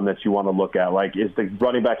another one that you want to look at. Like, is the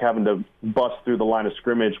running back having to bust through the line of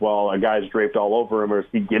scrimmage while a guy's draped all over him, or is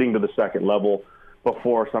he getting to the second level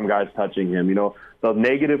before some guy's touching him? The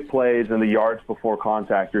negative plays and the yards before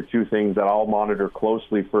contact are two things that I'll monitor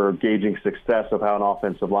closely for gauging success of how an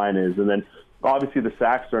offensive line is. And then obviously the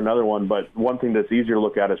sacks are another one, but one thing that's easier to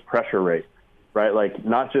look at is pressure rate. Right, like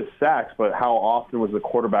not just sacks, but how often was the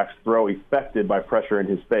quarterback's throw affected by pressure in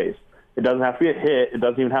his face? It doesn't have to be a hit. It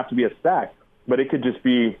doesn't even have to be a sack, but it could just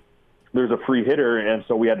be there's a free hitter, and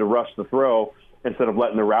so we had to rush the throw instead of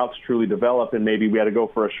letting the routes truly develop, and maybe we had to go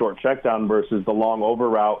for a short check down versus the long over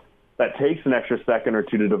route that takes an extra second or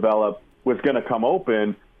two to develop was going to come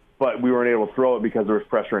open, but we weren't able to throw it because there was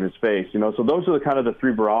pressure in his face. So those are the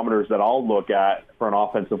three barometers that I'll look at for an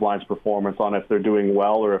offensive line's performance on if they're doing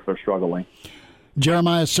well or if they're struggling.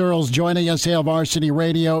 Jeremiah Searles joining us, Hail Varsity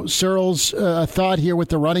Radio. Searles, a thought here with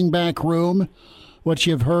the running back room, what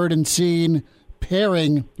you've heard and seen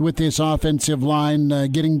pairing with this offensive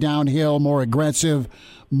line, getting downhill, more aggressive,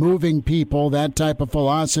 moving people, that type of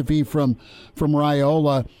philosophy from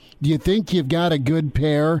Raiola. Do you think you've got a good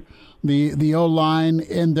pair, the O-line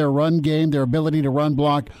and their run game, their ability to run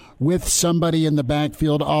block with somebody in the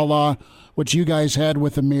backfield, a la what you guys had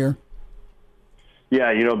with Amir?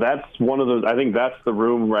 Yeah, that's one of those. I think that's the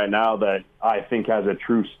room right now that I think has a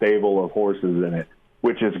true stable of horses in it,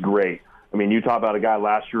 which is great. I mean, you talk about a guy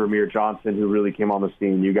last year, Amir Johnson, who really came on the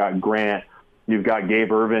scene. You got Grant. You've got Gabe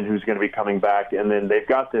Ervin, who's going to be coming back. And then they've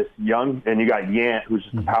got this young, and you got Yant, who's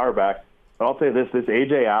just a power back. But I'll tell you this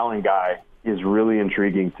A.J. Allen guy is really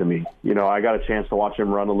intriguing to me. I got a chance to watch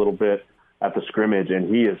him run a little bit at the scrimmage, and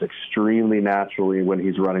he is extremely naturally when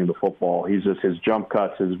he's running the football. He's just his jump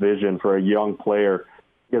cuts, his vision for a young player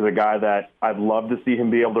is a guy that I'd love to see him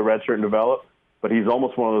be able to redshirt and develop, but he's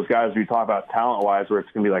almost one of those guys we talk about talent-wise where it's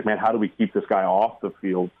going to be like, man, how do we keep this guy off the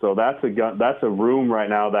field? So that's a room right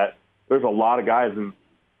now that there's a lot of guys, and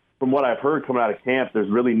from what I've heard coming out of camp, there's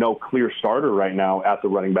really no clear starter right now at the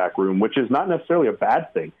running back room, which is not necessarily a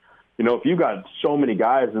bad thing. If you've got so many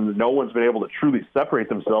guys and no one's been able to truly separate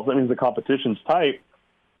themselves, that means the competition's tight,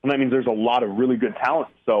 and that means there's a lot of really good talent.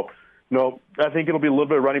 So, I think it'll be a little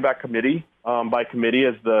bit of running back committee by committee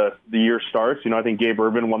as the year starts. I think Gabe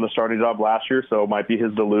Ervin won the starting job last year, so it might be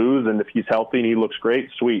his to lose, and if he's healthy and he looks great,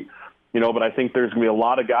 sweet. But I think there's going to be a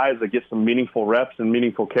lot of guys that get some meaningful reps and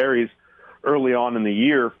meaningful carries early on in the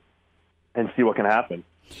year and see what can happen.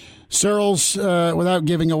 Searles, without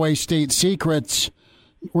giving away state secrets,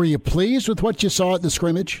 were you pleased with what you saw at the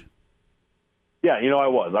scrimmage? Yeah, I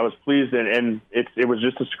was pleased, and it was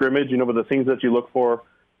just a scrimmage, but the things that you look for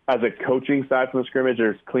as a coaching side from the scrimmage,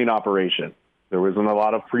 there's clean operation. There wasn't a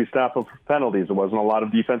lot of pre-snap penalties. There wasn't a lot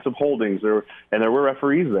of defensive holdings. There were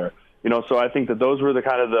referees there. So I think that those were the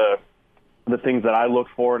kind of the things that I look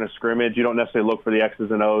for in a scrimmage. You don't necessarily look for the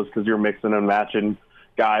X's and O's because you're mixing and matching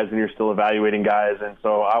guys and you're still evaluating guys. And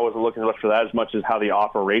so I wasn't looking for that as much as how the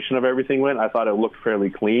operation of everything went. I thought it looked fairly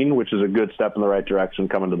clean, which is a good step in the right direction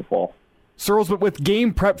coming to the fall. Searles, but with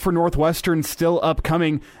game prep for Northwestern still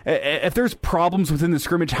upcoming, if there's problems within the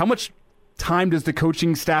scrimmage, how much time does the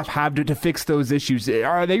coaching staff have to fix those issues?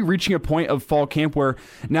 Are they reaching a point of fall camp where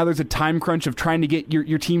now there's a time crunch of trying to get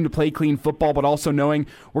your team to play clean football, but also knowing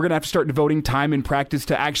we're going to have to start devoting time in practice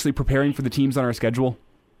to actually preparing for the teams on our schedule?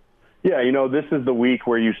 Yeah, this is the week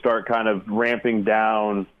where you start kind of ramping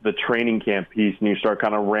down the training camp piece and you start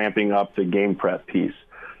kind of ramping up the game prep piece.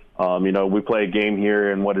 We play a game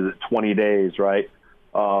here in 20 days, right?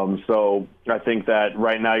 So I think that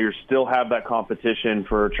right now you still have that competition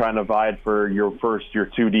for trying to vie for your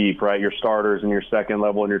two deep, right? Your starters and your second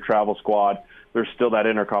level and your travel squad. There's still that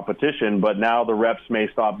inner competition, but now the reps may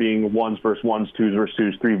stop being ones versus ones, twos versus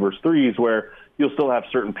twos, three versus threes, where you'll still have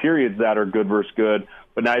certain periods that are good versus good,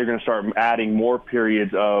 but now you're going to start adding more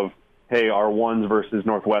periods of, hey, our ones versus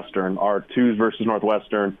Northwestern, our twos versus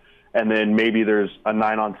Northwestern, and then maybe there's a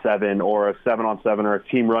 9-on-7 or a 7-on-7 or a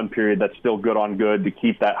team run period that's still good on good to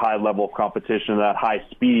keep that high level of competition, that high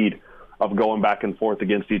speed of going back and forth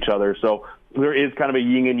against each other. So there is kind of a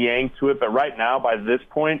yin and yang to it. But right now, by this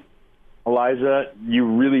point, Elijah, you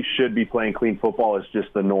really should be playing clean football as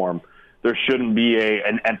just the norm. There shouldn't be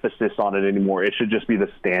an emphasis on it anymore. It should just be the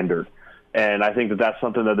standard. And I think that that's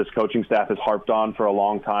something that this coaching staff has harped on for a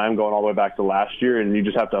long time, going all the way back to last year. And you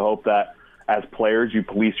just have to hope that as players, you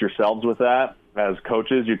police yourselves with that. As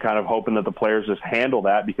coaches, you're kind of hoping that the players just handle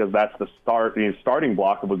that because that's the starting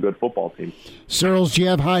block of a good football team. Searles, do you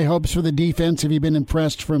have high hopes for the defense? Have you been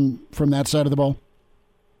impressed from that side of the ball?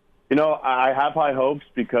 I have high hopes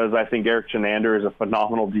because I think Eric Chenander is a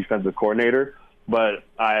phenomenal defensive coordinator. But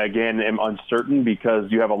I, again, am uncertain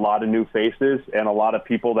because you have a lot of new faces and a lot of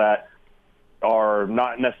people that are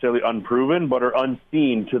not necessarily unproven but are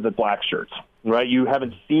unseen to the black shirts. Right, you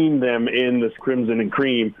haven't seen them in this crimson and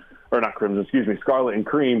cream, or not crimson, scarlet and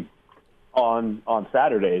cream on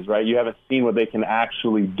Saturdays, right? You haven't seen what they can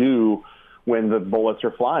actually do when the bullets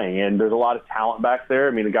are flying. And there's a lot of talent back there.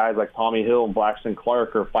 I mean, the guys like Tommy Hill and Blackson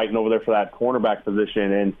Clark are fighting over there for that cornerback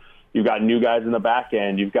position. And you've got new guys in the back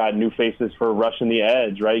end. You've got new faces for rushing the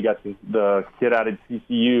edge, right? You got the kid out at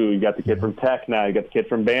TCU. You got the kid from Tech now. You got the kid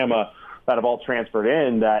from Bama that have all transferred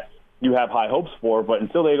in that you have high hopes for, but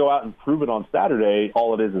until they go out and prove it on Saturday,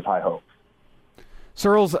 all it is high hopes.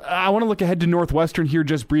 Searles, I want to look ahead to Northwestern here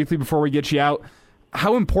just briefly before we get you out.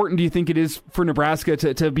 How important do you think it is for Nebraska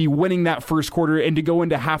to be winning that first quarter and to go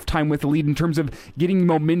into halftime with the lead in terms of getting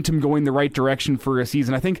momentum going the right direction for a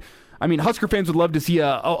season? I mean, Husker fans would love to see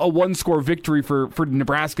a one-score victory for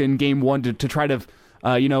Nebraska in game one to try to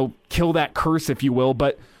kill that curse, if you will.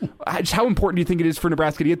 But how important do you think it is for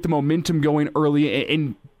Nebraska to get the momentum going early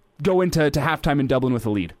and go into halftime in Dublin with a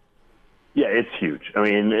lead? Yeah, it's huge. I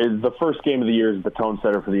mean, the first game of the year is the tone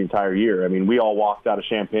setter for the entire year. I mean, we all walked out of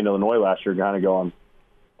Champaign, Illinois last year kind of going,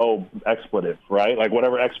 oh, expletive, right? Like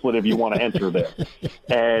whatever expletive you want to enter there.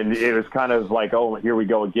 And it was kind of like, oh, here we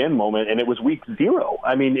go again moment. And it was week 0.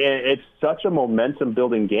 I mean, it's such a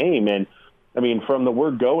momentum-building game. And, I mean, from the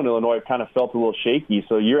word go in Illinois, it kind of felt a little shaky.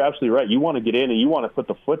 So you're absolutely right. You want to get in and you want to put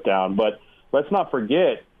the foot down. But let's not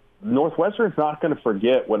forget, Northwestern's not going to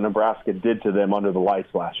forget what Nebraska did to them under the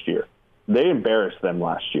lights last year. They embarrassed them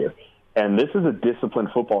last year. And this is a disciplined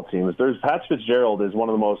football team. Pat Fitzgerald is one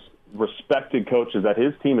of the most respected coaches, that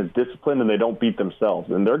his team is disciplined and they don't beat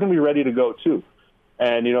themselves. And they're going to be ready to go too.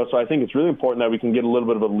 And, so I think it's really important that we can get a little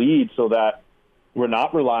bit of a lead so that we're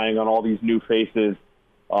not relying on all these new faces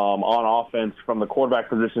on offense, from the quarterback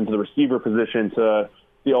position to the receiver position to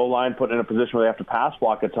the O-line put in a position where they have to pass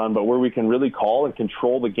block a ton, but where we can really call and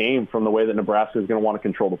control the game from the way that Nebraska is going to want to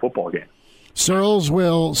control the football game. Searles,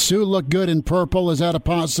 will Sue look good in purple? Is that a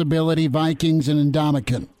possibility? Vikings and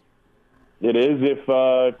Indomitian. It is. If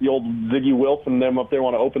the old Ziggy Wilf and them up there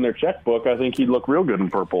want to open their checkbook, I think he'd look real good in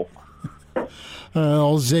purple.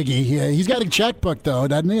 Old Ziggy. Yeah, he's got a checkbook, though,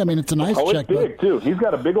 doesn't he? I mean, it's a nice checkbook. Oh, it's big, too. He's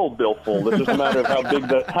got a big old billfold. It's just a matter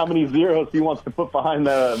of how many zeros he wants to put behind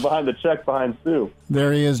the check behind Sue.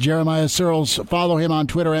 There he is, Jeremiah Searles. Follow him on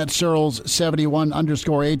Twitter at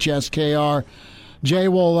Searles71_HSKR. Jay,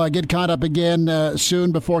 we'll get caught up again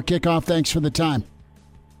soon before kickoff. Thanks for the time.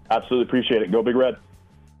 Absolutely appreciate it. Go Big Red.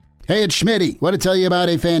 Hey, it's Schmitty. Want to tell you about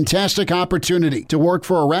a fantastic opportunity to work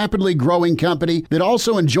for a rapidly growing company that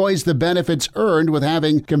also enjoys the benefits earned with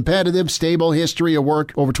having competitive, stable history of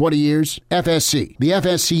work over 20 years. FSC. The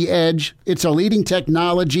FSC Edge. It's a leading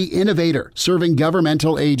technology innovator serving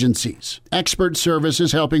governmental agencies. Expert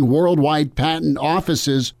services helping worldwide patent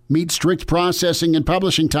offices meet strict processing and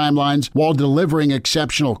publishing timelines while delivering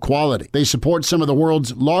exceptional quality. They support some of the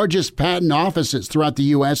world's largest patent offices throughout the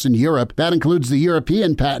U.S. and Europe. That includes the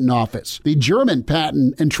European Patent Office, the German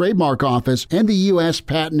Patent and Trademark Office, and the U.S.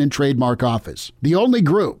 Patent and Trademark Office. The only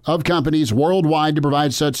group of companies worldwide to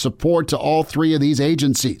provide such support to all three of these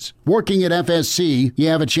agencies. Working at FSC, you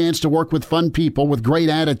have a chance to work with fun people with great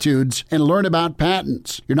attitudes and learn about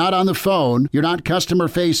patents. You're not on the phone. You're not customer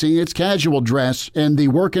facing. It's casual dress. And the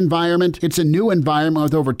work environment, it's a new environment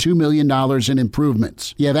with over $2 million in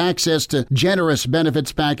improvements. You have access to generous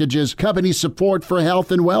benefits packages, company support for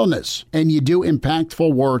health and wellness, and you do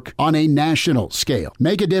impactful work on a national scale.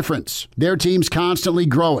 Make a difference. Their team's constantly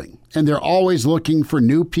growing, and they're always looking for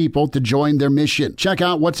new people to join their mission. Check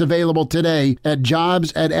out what's available today at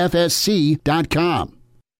jobs@fsc.com.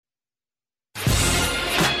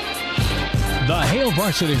 The Hail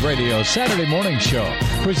Varsity Radio Saturday Morning Show,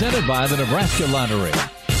 presented by the Nebraska Lottery.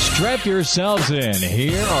 Strap yourselves in.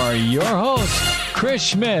 Here are your hosts, Chris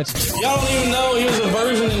Schmidt. Y'all don't even know he was a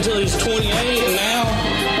virgin until he's 28, and now,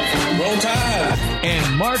 roll tide.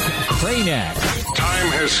 And Mark Cranack.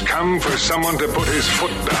 Time has come for someone to put his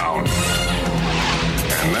foot down.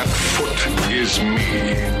 And that foot is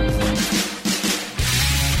me.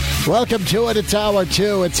 Welcome to it. It's Hour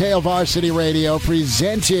 2. It's Hail Varsity Radio,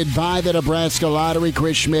 presented by the Nebraska Lottery.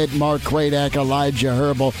 Chris Schmidt, Mark Cranack, Elijah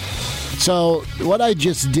Herbal. So what I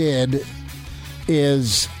just did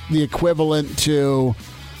is the equivalent to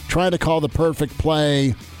trying to call the perfect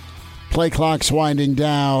play clock's winding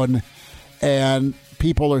down, and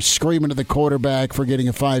people are screaming at the quarterback for getting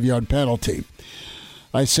a 5-yard penalty.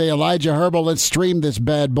 I say, Elijah Herbal, let's stream this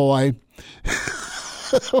bad boy.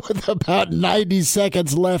 With about 90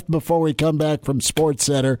 seconds left before we come back from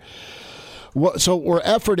SportsCenter. So we're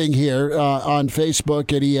efforting here on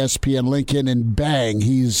Facebook at ESPN Lincoln, and bang,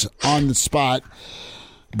 he's on the spot.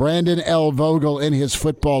 Brandon L. Vogel in his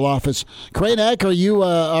football office. Cranack, are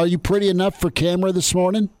you pretty enough for camera this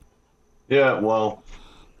morning? Yeah, well,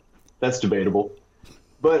 that's debatable.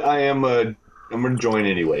 But I'm going to join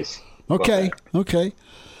anyways. Okay.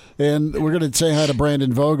 And we're going to say hi to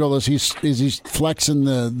Brandon Vogel as he's flexing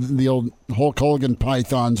the old Hulk Hogan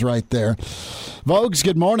pythons right there. Vogues,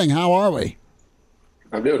 good morning. How are we?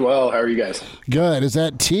 I'm doing well. How are you guys? Good. Is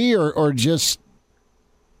that tea or just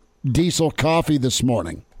diesel coffee this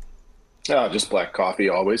morning? Oh, just black coffee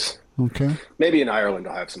always. Okay. Maybe in Ireland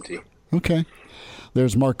I'll have some tea. Okay.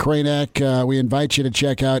 There's Mark Cranack. We invite you to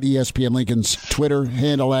check out ESPN Lincoln's Twitter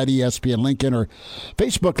handle at ESPN Lincoln or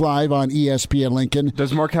Facebook Live on ESPN Lincoln.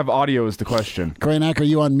 Does Mark have audio is the question. Cranack, are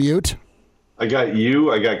you on mute? I got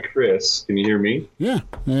you. I got Chris. Can you hear me? Yeah.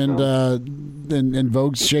 And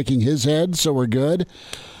Vogue's shaking his head, so we're good.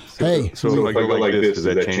 Hey. So if I go like this, does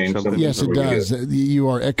that change something? Yes, it does. You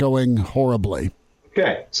are echoing horribly.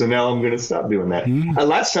 Okay. So now I'm going to stop doing that.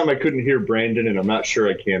 Last time I couldn't hear Brandon, and I'm not sure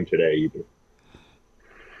I can today either.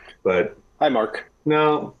 But hi, Mark.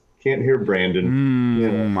 No, can't hear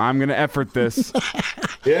Brandon. I'm going to effort this.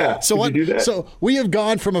 Yeah. So what? You do that? So we have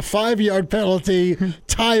gone from a 5-yard penalty,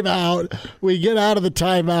 timeout. We get out of the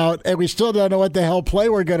timeout, and we still don't know what the hell play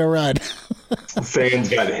we're going to run. Fans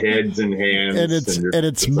got heads and hands, and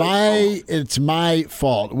it's my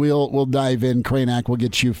fault. We'll dive in. Cranack will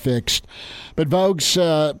get you fixed. But Vogue's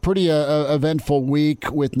pretty eventful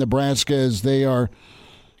week with Nebraska as they are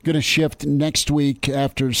going to shift next week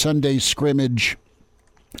after Sunday's scrimmage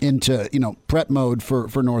into prep mode for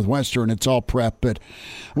Northwestern. It's all prep, but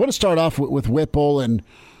I want to start off with Whipple and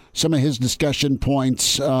some of his discussion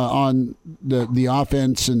points on the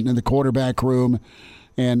offense and the quarterback room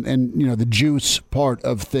and the juice part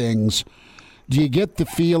of things. Do you get the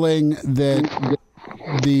feeling that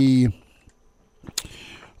the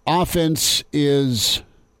offense is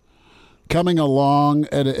coming along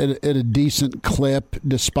at a decent clip,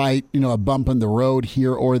 despite a bump in the road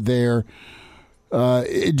here or there?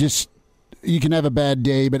 You can have a bad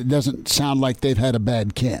day, but it doesn't sound like they've had a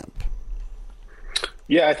bad camp.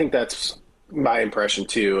 Yeah, I think that's my impression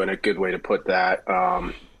too, and a good way to put that.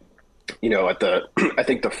 I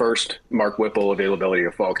think the first Mark Whipple availability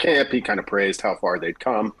of fall camp, he kind of praised how far they'd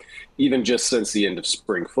come, even just since the end of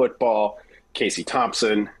spring football. Casey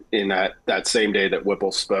Thompson, in that same day that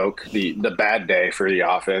Whipple spoke, the bad day for the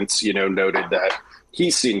offense, noted that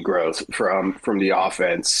he's seen growth from the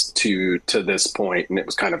offense to this point, and it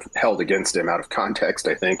was kind of held against him out of context,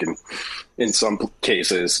 I think, in some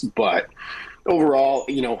cases. But overall,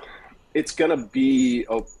 it's going to be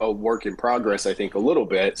a work in progress, I think, a little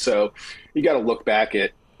bit. So you got to look back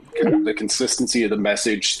at kind of the consistency of the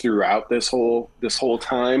message throughout this whole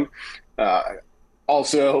time.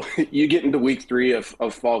 Also, you get into week 3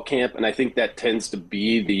 of fall camp, and I think that tends to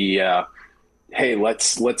be the hey,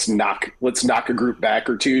 let's knock a group back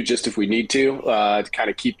or two just if we need to kind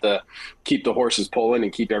of keep the horses pulling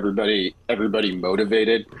and keep everybody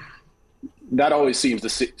motivated. That always seems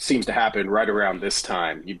to happen right around this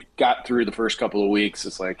time. You got through the first couple of weeks.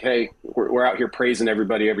 It's like, hey, we're out here praising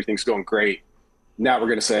everybody. Everything's going great. Now we're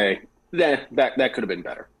going to say, that could have been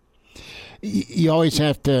better. You always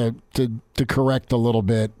have to correct a little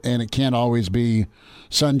bit, and it can't always be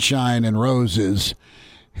sunshine and roses.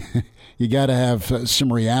 You got to have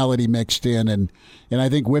some reality mixed in, and I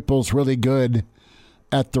think Whipple's really good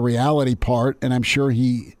at the reality part, and I'm sure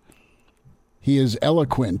he is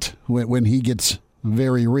eloquent when he gets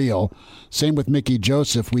very real. Same with Mickey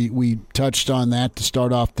Joseph. We touched on that to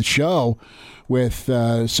start off the show with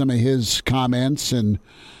some of his comments and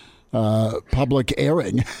public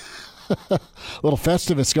airing. A little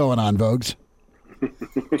Festivus going on, Vogues.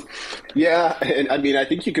 Yeah, and I mean, I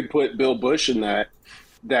think you could put Bill Bush in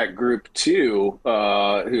that group too,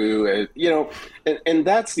 who, and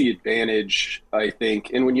that's the advantage, I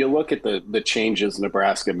think. And when you look at the changes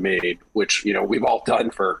Nebraska made, which, we've all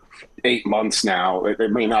done for 8 months now, there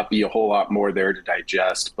may not be a whole lot more there to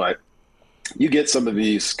digest, but you get some of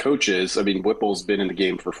these coaches. I mean, Whipple's been in the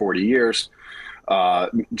game for 40 years.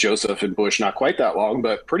 Joseph and Bush, not quite that long,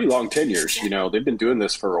 but pretty long tenures. They've been doing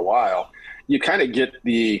this for a while. You kind of get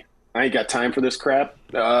the I ain't got time for this crap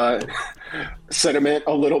sentiment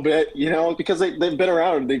a little bit, because they've been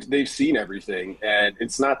around, they've seen everything. And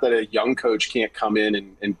it's not that a young coach can't come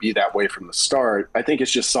in and be that way from the start. I think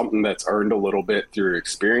it's just something that's earned a little bit through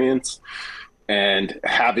experience, and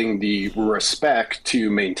having the respect to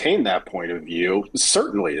maintain that point of view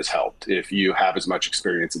certainly has helped if you have as much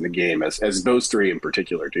experience in the game as those three in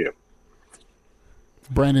particular do.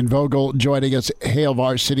 Brandon Vogel joining us, Hail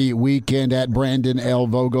Varsity Weekend at Brandon L.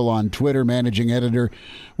 Vogel on Twitter, managing editor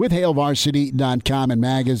with HailVarsity.com and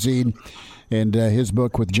magazine, and his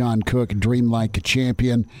book with John Cook, Dream Like a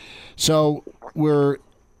Champion. So we're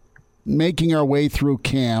making our way through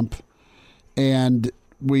camp, and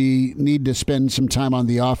we need to spend some time on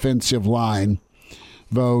the offensive line.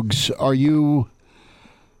 Vogues, are you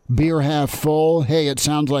beer half full? Hey, it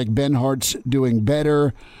sounds like Ben Hart's doing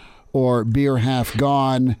better. Or beer half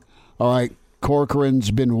gone? All right, Corcoran's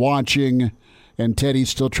been watching, and Teddy's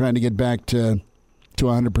still trying to get back to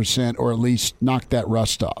 100%, or at least knock that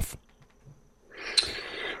rust off.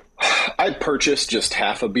 I purchased just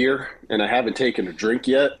half a beer, and I haven't taken a drink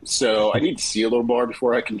yet, so I need to see a little more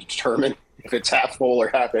before I can determine if it's half full or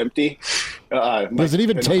half empty. Does it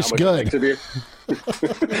even taste good?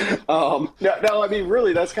 No, I mean,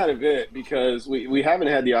 really, that's kind of it, because we haven't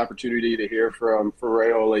had the opportunity to hear from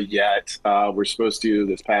Raiola yet. We're supposed to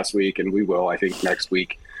this past week, and we will, I think, next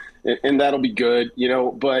week. And that'll be good,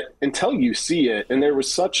 but until you see it, and there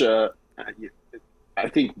was such a, I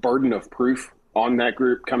think, burden of proof on that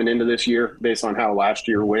group coming into this year based on how last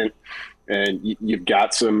year went. And you've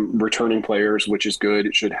got some returning players, which is good.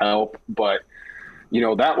 It should help. But,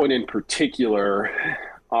 that one in particular,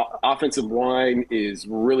 offensive line is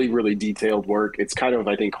really, really detailed work. It's kind of,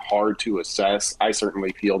 I think, hard to assess. I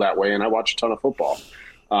certainly feel that way, and I watch a ton of football.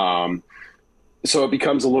 So it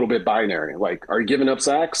becomes a little bit binary. Like, are you giving up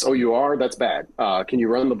sacks? Oh, you are? That's bad. Can you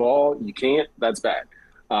run the ball? You can't? That's bad.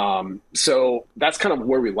 So that's kind of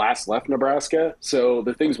where we last left Nebraska. So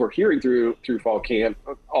the things we're hearing through fall camp,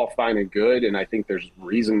 all fine and good. And I think there's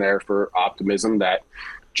reason there for optimism that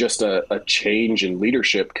just a change in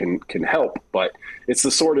leadership can help. But it's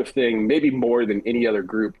the sort of thing, maybe more than any other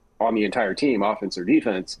group on the entire team, offense or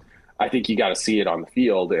defense, I think you got to see it on the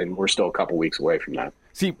field, and we're still a couple weeks away from that.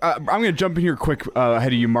 See, I'm going to jump in here quick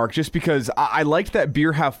ahead of you, Mark, just because I liked that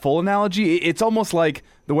beer half full analogy. It's almost like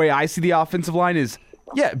the way I see the offensive line is,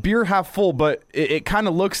 yeah, beer half full, but it kind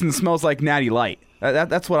of looks and smells like Natty Light.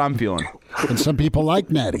 That's what I'm feeling. And some people like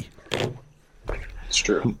Natty. It's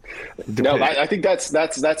true. No, I think that's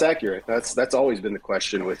accurate. That's always been the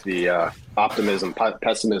question with the optimism,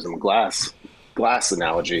 pessimism, glass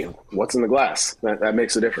analogy. What's in the glass? That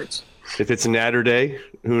makes a difference. If it's a natter day,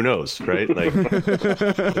 who knows, right? Like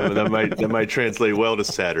that might translate well to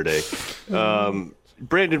Saturday.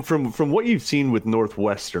 Brandon, from what you've seen with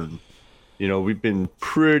Northwestern, we've been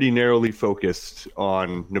pretty narrowly focused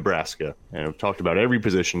on Nebraska, and I've talked about every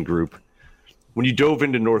position group. When you dove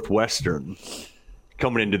into Northwestern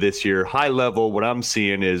coming into this year, high level, what I'm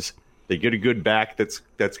seeing is they get a good back that's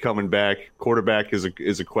coming back. Quarterback is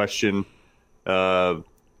a question.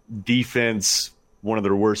 Defense, one of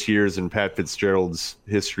their worst years in Pat Fitzgerald's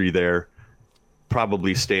history there,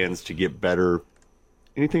 probably stands to get better.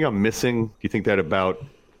 Anything I'm missing? Do you think that about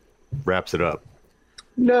wraps it up?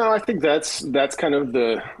 No, I think that's kind of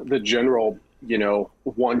the general,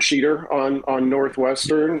 one-sheeter on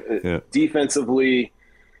Northwestern. Yeah. Defensively,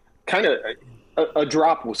 kind of a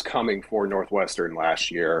drop was coming for Northwestern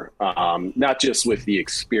last year, not just with the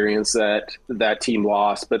experience that team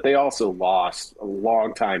lost, but they also lost a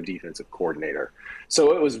long-time defensive coordinator.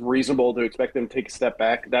 So it was reasonable to expect them to take a step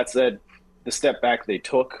back. That said, the step back they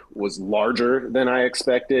took was larger than I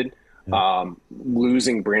expected.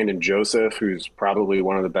 Losing Brandon Joseph, who's probably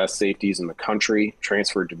one of the best safeties in the country,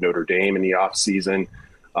 transferred to Notre Dame in the offseason,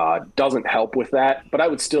 doesn't help with that. But I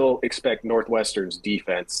would still expect Northwestern's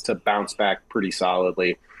defense to bounce back pretty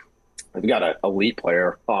solidly. They've got an elite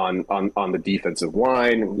player on the defensive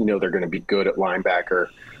line. They're going to be good at linebacker.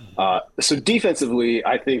 So defensively,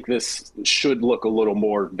 I think this should look a little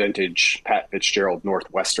more vintage Pat Fitzgerald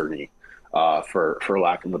Northwestern-y. For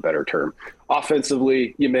lack of a better term.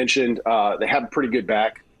 Offensively, you mentioned they have a pretty good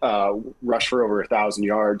back, rush for over 1,000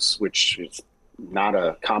 yards, which is not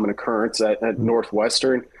a common occurrence at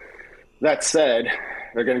Northwestern. That said,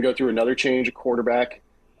 they're going to go through another change of quarterback.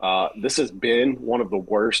 This has been one of the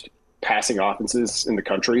worst passing offenses in the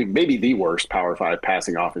country, maybe the worst Power 5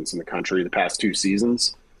 passing offense in the country the past 2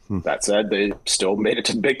 seasons. That said, they still made it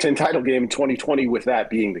to the Big Ten title game in 2020 with that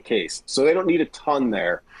being the case. So they don't need a ton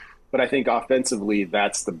there. But I think offensively,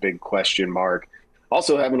 that's the big question mark.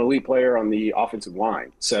 Also have an elite player on the offensive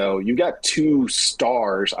line. So you got 2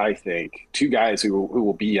 stars, I think, 2 guys who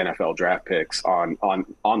will be NFL draft picks on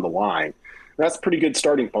the line. That's a pretty good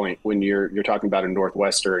starting point when you're talking about a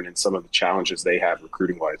Northwestern and some of the challenges they have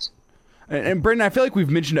recruiting-wise. And Brendan, I feel like we've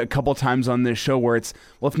mentioned it a couple times on this show where it's,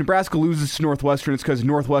 if Nebraska loses to Northwestern, it's because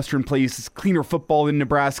Northwestern plays cleaner football than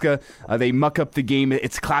Nebraska. They muck up the game.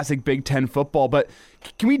 It's classic Big Ten football. But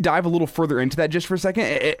can we dive a little further into that just for a second?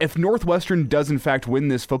 If Northwestern does, in fact, win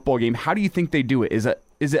this football game, how do you think they do it? Is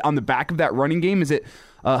it on the back of that running game? Is it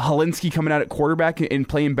Helinski coming out at quarterback and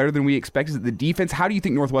playing better than we expect? Is it the defense? How do you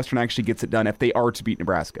think Northwestern actually gets it done if they are to beat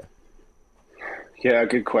Nebraska? Yeah,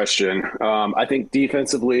 good question. I think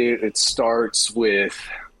defensively it starts with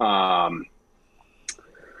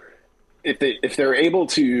if they're able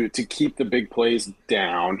to keep the big plays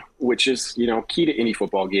down, which is key to any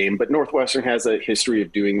football game. But Northwestern has a history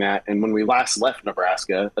of doing that. And when we last left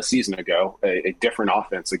Nebraska a season ago, a different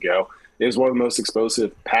offense ago, it was one of the most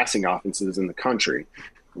explosive passing offenses in the country.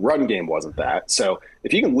 Run game wasn't that. So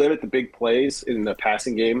if you can limit the big plays in the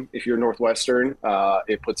passing game, if you're Northwestern,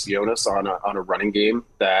 it puts the onus on a running game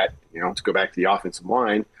that, to go back to the offensive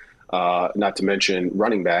line, not to mention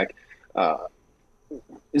running back,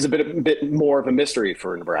 is a bit more of a mystery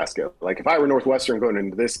for Nebraska. Like if I were Northwestern going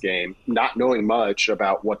into this game, not knowing much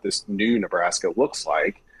about what this new Nebraska looks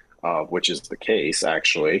like, which is the case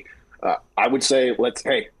actually, I would say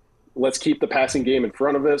let's keep the passing game in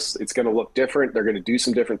front of us. It's going to look different. They're going to do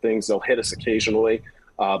some different things. They'll hit us occasionally,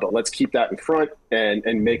 but let's keep that in front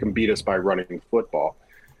and make them beat us by running football.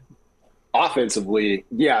 Offensively,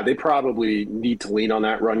 yeah, they probably need to lean on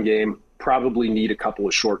that run game, probably need a couple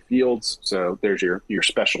of short fields. So there's your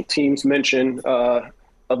special teams mention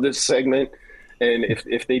of this segment. And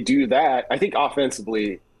if they do that, I think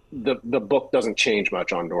offensively, the book doesn't change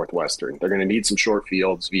much on Northwestern. They're going to need some short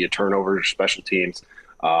fields via turnovers, special teams.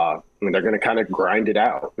 And they're going to kind of grind it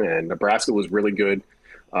out. And Nebraska was really good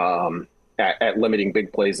at limiting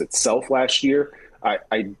big plays itself last year.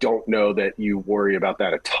 I don't know that you worry about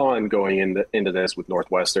that a ton going into this with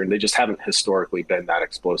Northwestern. They just haven't historically been that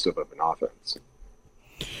explosive of an offense.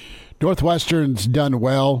 Northwestern's done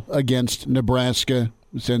well against Nebraska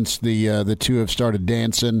since the two have started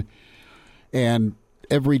dancing. And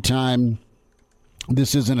every time,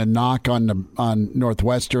 this isn't a knock on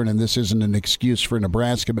Northwestern, and this isn't an excuse for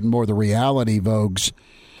Nebraska, but more the reality, Vogues.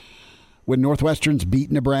 When Northwestern's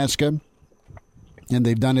beat Nebraska, and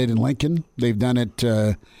they've done it in Lincoln, they've done it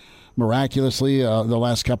miraculously the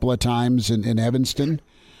last couple of times in Evanston,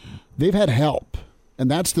 they've had help. And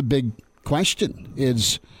that's the big question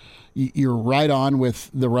is you're right on with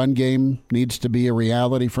the run game needs to be a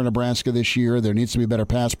reality for Nebraska this year. There needs to be better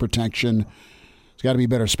pass protection. There's got to be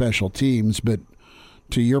better special teams, but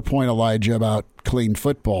to your point, Elijah, about clean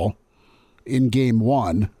football in game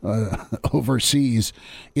 1 overseas,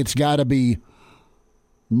 it's got to be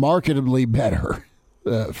markedly better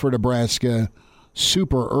for Nebraska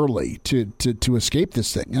super early to escape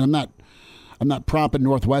this thing. And I'm not propping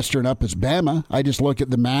Northwestern up as Bama. I just look at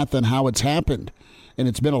the math and how it's happened. And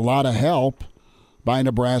it's been a lot of help by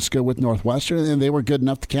Nebraska with Northwestern, and they were good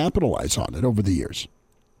enough to capitalize on it over the years.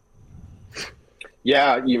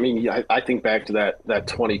 Yeah, I think back to that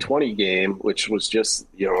 2020 game, which was just,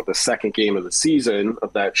 the second game of the season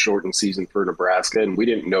of that shortened season for Nebraska. And we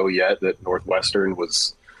didn't know yet that Northwestern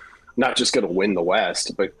was not just going to win the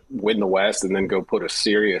West, but win the West and then go put a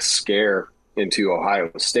serious scare into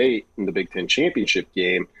Ohio State in the Big Ten championship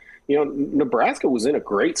game. Nebraska was in a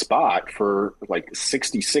great spot for like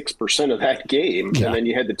 66% of that game. Yeah. And then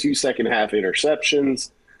you had the 2 second half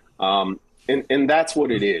interceptions. And that's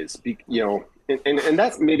what it is, And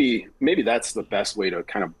that's maybe that's the best way to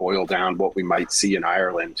kind of boil down what we might see in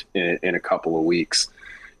Ireland in a couple of weeks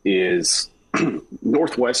is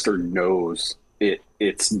Northwestern knows it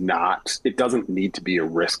doesn't need to be a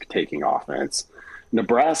risk-taking offense.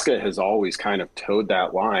 Nebraska has always kind of towed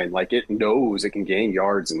that line. Like, it knows it can gain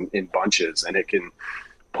yards in bunches and it can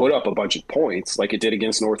put up a bunch of points like it did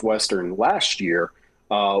against Northwestern last year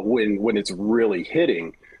when it's really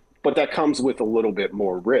hitting. But that comes with a little bit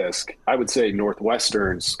more risk. I would say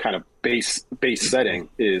Northwestern's kind of base setting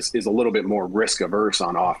is a little bit more risk averse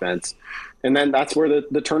on offense. And then that's where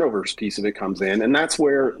the turnovers piece of it comes in. And that's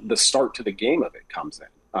where the start to the game of it comes in.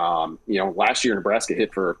 Last year Nebraska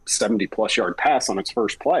hit for a 70-plus yard pass on its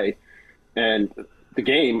first play. And the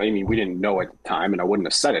game, we didn't know at the time, and I wouldn't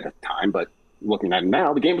have said it at the time, but looking at it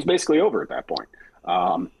now, the game was basically over at that point.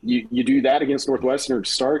 You do that against Northwestern to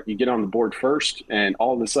start, you get on the board first, and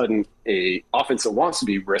all of a sudden a offense that wants to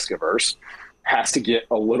be risk averse has to get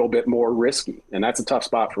a little bit more risky. And that's a tough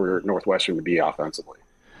spot for Northwestern to be offensively.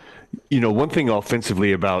 One thing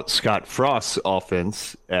offensively about Scott Frost's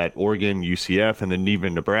offense at Oregon, UCF, and then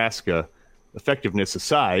even Nebraska, effectiveness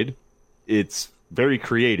aside, it's very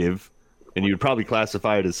creative, and you would probably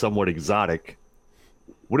classify it as somewhat exotic.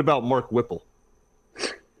 What about Mark Whipple?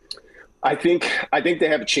 I think they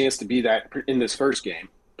have a chance to be that in this first game,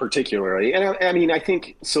 particularly. And I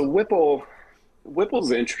think so.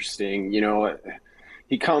 Whipple's interesting.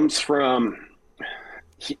 He comes from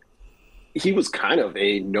he was kind of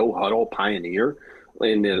a no huddle pioneer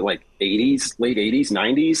in the late 80s,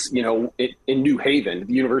 90s. In New Haven,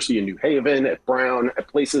 the University of New Haven, at Brown, at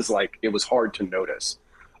places like it was hard to notice.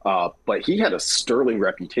 But he had a sterling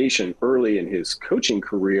reputation early in his coaching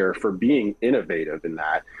career for being innovative in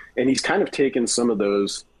that. And he's kind of taken some of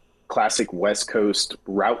those classic West Coast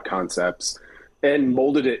route concepts and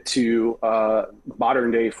molded it to modern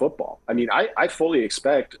day football. I fully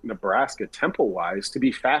expect Nebraska tempo-wise to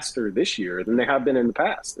be faster this year than they have been in the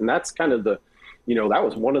past. And that's kind of that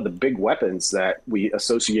was one of the big weapons that we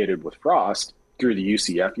associated with Frost through the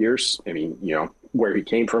UCF years. Where he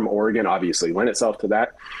came from, Oregon, obviously lent itself to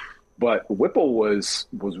that. But Whipple was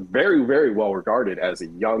very, very well regarded as a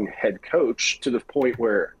young head coach, to the point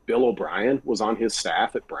where Bill O'Brien was on his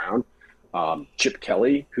staff at Brown. Chip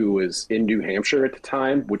Kelly, who was in New Hampshire at the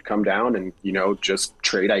time, would come down and, just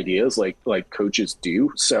trade ideas like coaches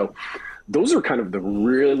do. So those are kind of the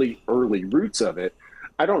really early roots of it.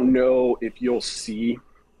 I don't know if you'll see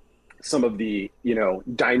some of the,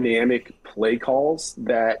 dynamic play calls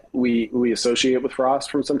that we associate with Frost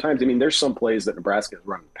from sometimes. There's some plays that Nebraska has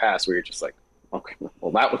run in the past where you're just like, okay,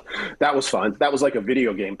 well, that was fun. That was like a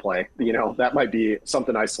video game play. That might be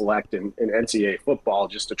something I select in NCAA football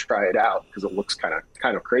just to try it out because it looks kind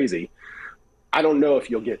of crazy. I don't know if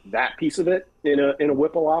you'll get that piece of it in a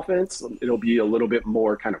Whipple offense. It'll be a little bit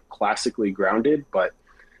more kind of classically grounded, but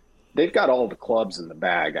they've got all the clubs in the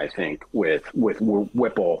bag, I think, with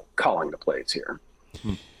Whipple calling the plays here.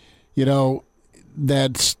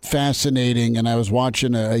 That's fascinating. And I was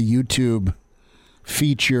watching a YouTube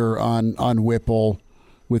feature on Whipple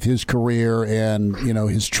with his career and,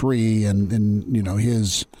 his tree and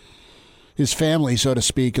his family, so to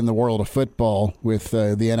speak, in the world of football with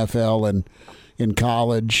the NFL and in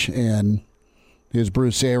college and his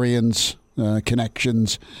Bruce Arians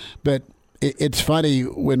connections. But it's funny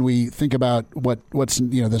when we think about what's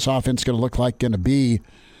this offense going to look like, going to be,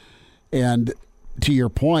 and to your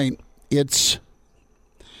point,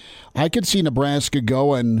 I could see Nebraska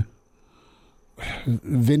going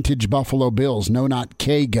vintage Buffalo Bills, no, not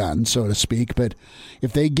K-gun, so to speak, but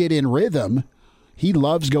if they get in rhythm, he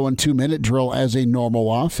loves going 2-minute drill as a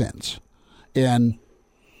normal offense, and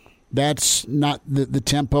that's not the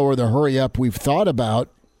tempo or the hurry up we've thought about.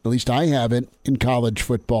 At least I haven't in college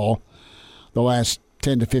football the last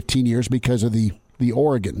 10 to 15 years because of the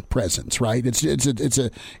Oregon presence, right? It's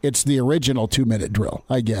the original 2-minute drill,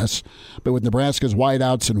 I guess. But with Nebraska's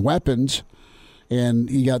wideouts and weapons, and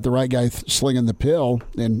you got the right guy slinging the pill,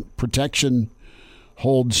 and protection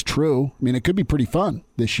holds true. It could be pretty fun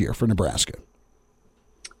this year for Nebraska.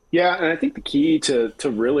 Yeah, and I think the key to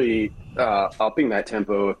really upping that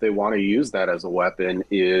tempo, if they want to use that as a weapon,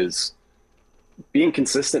 is being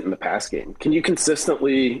consistent in the pass game. Can you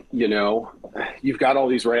consistently, you've got all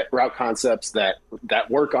these route concepts that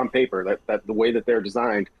work on paper, that the way that they're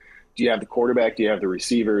designed. Do you have the quarterback? Do you have the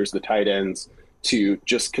receivers, the tight ends to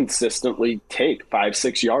just consistently take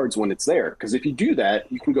 5-6 yards when it's there? Because if you do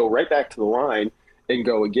that, you can go right back to the line and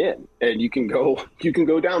go again. And you can go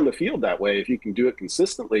down the field that way if you can do it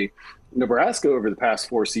consistently. Nebraska over the past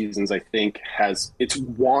 4 seasons, I think, it's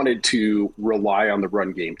wanted to rely on the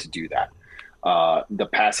run game to do that. The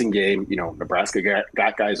passing game, Nebraska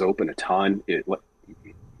got guys open a ton.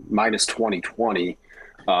 Minus 2020,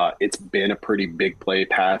 it's been a pretty big play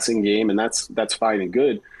passing game, and that's fine and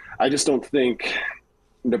good. I just don't think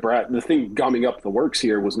the thing gumming up the works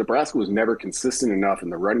here was Nebraska was never consistent enough in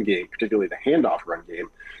the run game, particularly the handoff run game,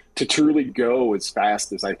 to truly go as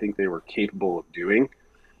fast as I think they were capable of doing.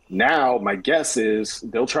 Now, my guess is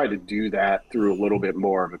they'll try to do that through a little bit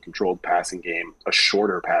more of a controlled passing game, a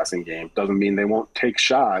shorter passing game. Doesn't mean they won't take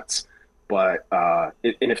shots, but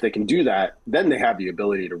and if they can do that, then they have the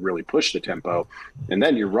ability to really push the tempo, and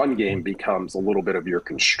then your run game becomes a little bit of your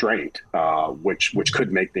constraint, which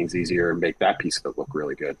could make things easier and make that piece of it look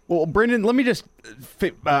really good. Well, Brendan, let me just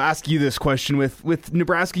ask you this question. With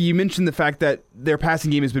Nebraska, you mentioned the fact that their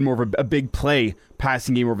passing game has been more of a big play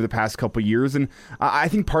passing game over the past couple of years, and I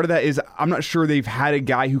think part of that is I'm not sure they've had a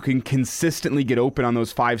guy who can consistently get open on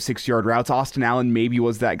those 5-6 yard routes. Austin Allen maybe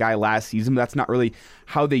was that guy last season, but that's not really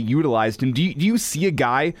how they utilized him. Do you see a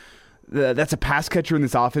guy that's a pass catcher in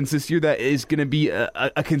this offense this year that is going to be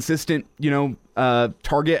a consistent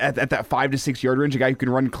target at that 5 to 6 yard range, a guy who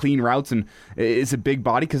can run clean routes and is a big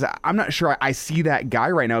body? Because I'm not sure I see that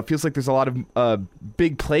guy right now. It feels like there's a lot of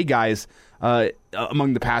big play guys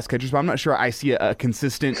among the pass catchers, but I'm not sure I see a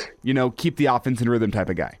consistent, keep the offense in rhythm type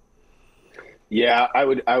of guy. Yeah, I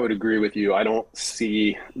would agree with you. I don't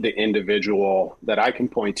see the individual that I can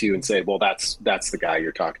point to and say, well, that's the guy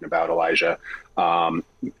you're talking about, Elijah.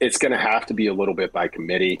 It's going to have to be a little bit by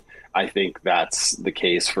committee. I think that's the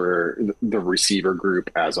case for the receiver group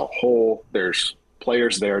as a whole. There's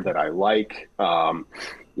players there that I like. I'm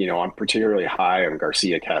particularly high on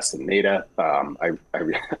Garcia Castaneda.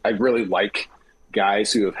 I really like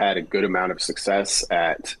guys who have had a good amount of success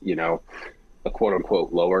at, a quote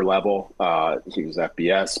unquote lower level. He was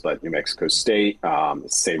FBS, but New Mexico State. The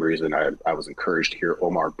same reason I was encouraged to hear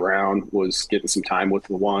Omar Brown was getting some time with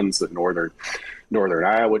the ones. The Northern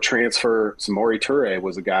Iowa transfer. Samori Toure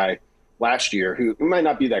was a guy last year who might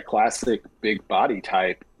not be that classic big body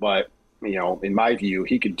type, but in my view,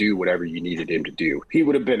 he could do whatever you needed him to do. He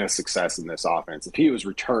would have been a success in this offense. If he was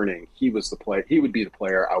returning, he would be the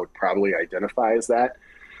player I would probably identify as that.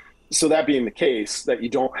 So that being the case, that you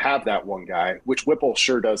don't have that one guy, which Whipple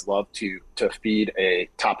sure does love to feed a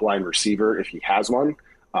top-line receiver if he has one.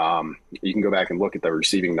 You can go back and look at the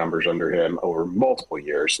receiving numbers under him over multiple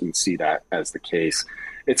years and see that as the case.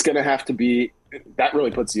 It's going to have to be – that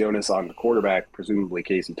really puts the onus on the quarterback, presumably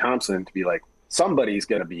Casey Thompson, to be like, somebody's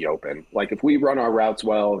going to be open. Like, if we run our routes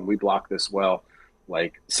well and we block this well,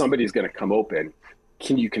 like, somebody's going to come open.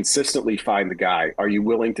 Can you consistently find the guy? Are you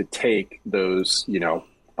willing to take those,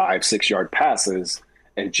 5-6 yard passes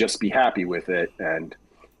and just be happy with it? And,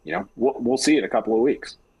 we'll see in a couple of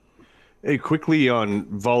weeks. Hey, quickly on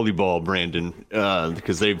volleyball, Brandon,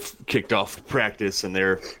 because they've kicked off practice and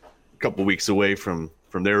they're a couple weeks away from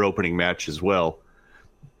their opening match as well.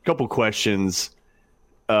 Couple questions.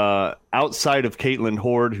 Outside of Caitlin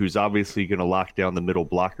Horde, who's obviously going to lock down the middle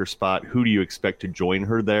blocker spot, who do you expect to join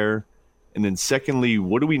her there? And then secondly,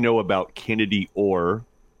 what do we know about Kennedy Orr,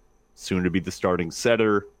 soon to be the starting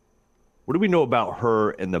setter? What do we know about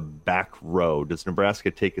her in the back row? Does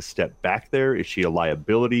Nebraska take a step back there? Is she a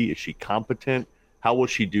liability? Is she competent? How will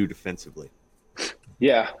she do defensively?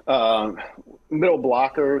 Yeah, middle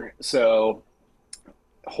blocker. So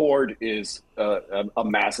Horde is a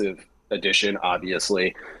massive addition,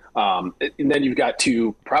 obviously. And then you've got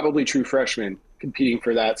two probably true freshmen competing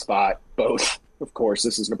for that spot. Both, of course,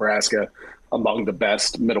 this is Nebraska, among the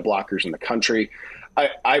best middle blockers in the country.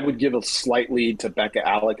 I would give a slight lead to Becca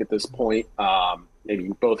Alec at this point. Maybe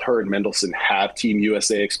both her and Mendelson have Team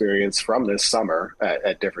USA experience from this summer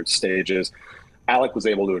at different stages. Alec was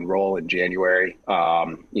able to enroll in January.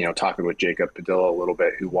 Talking with Jacob Padilla a little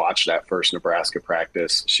bit, who watched that first Nebraska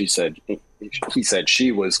practice, he said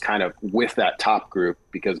she was kind of with that top group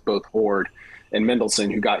because both Horde and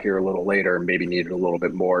Mendelson, who got here a little later, maybe needed a little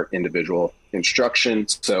bit more individual instruction.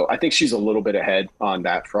 So I think she's a little bit ahead on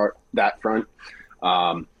that front.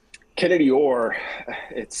 Kennedy Orr,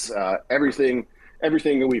 it's everything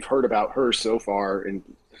that we've heard about her so far, and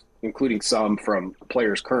including some from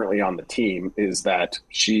players currently on the team, is that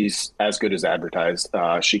she's as good as advertised.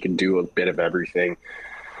 She can do a bit of everything.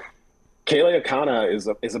 Kayla Akana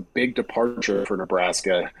is a big departure for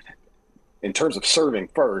Nebraska in terms of serving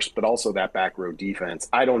first, but also that back row defense.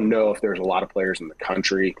 I don't know if there's a lot of players in the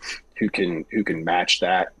country who can match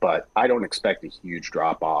that, but I don't expect a huge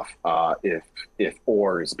drop off if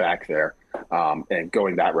Orr is back there and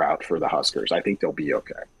going that route for the Huskers. I think they'll be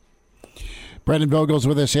okay. Brendan Vogel's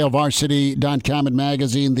with us, HailVarsity.com and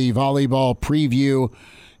magazine. The volleyball preview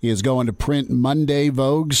is going to print Monday,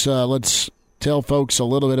 Vogues. Let's tell folks a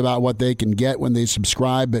little bit about what they can get when they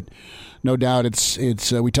subscribe, but no doubt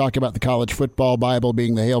it's we talk about the college football Bible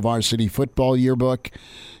being the Hail Varsity Football Yearbook.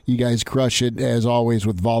 You guys crush it, as always,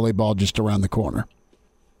 with volleyball just around the corner.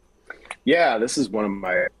 Yeah, this is one of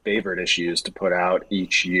my favorite issues to put out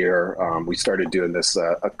each year. We started doing this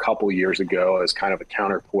a couple years ago as kind of a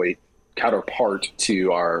counterpart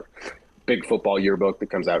to our big football yearbook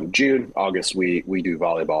that comes out in June. August, we do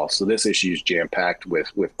volleyball. So this issue is jam-packed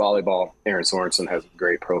with volleyball. Aaron Sorensen has a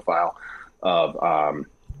great profile of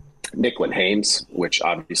Nicklin Hames, which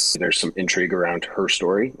obviously there's some intrigue around her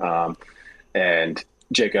story. And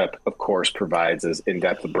Jacob, of course, provides as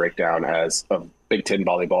in-depth a breakdown as of Big Ten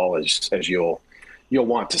volleyball as you'll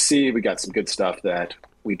want to see. We got some good stuff that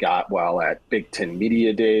we got while at Big Ten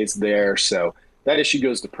Media Days there. So that issue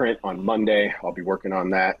goes to print on Monday. I'll be working on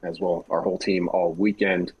that, as will our whole team all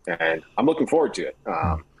weekend, and I'm looking forward to it.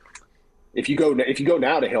 If you go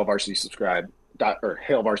now to Hail Varsity subscribe or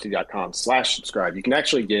HailVarsity.com/subscribe, you can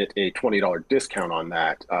actually get a $20 discount on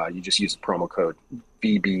that. You just use the promo code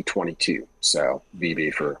VB22. So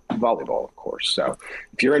VB for volleyball, of course. So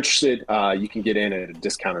if you're interested, you can get in at a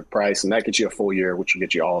discounted price, and that gets you a full year, which will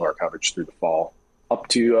get you all of our coverage through the fall up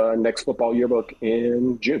to next football yearbook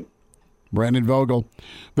in June. Brandon Vogel.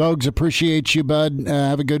 Vogues, appreciate you, bud.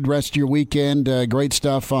 Have a good rest of your weekend. Great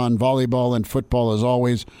stuff on volleyball and football, as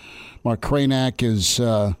always. Mark Kranak is...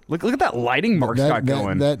 Look at that lighting Mark's got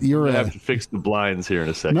going. You're going to have to fix the blinds here in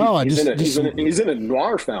a second. No, he's in a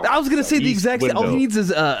noir fountain. I was going to say the exact same. All he needs is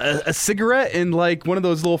a cigarette and like one of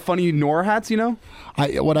those little funny noir hats, you know?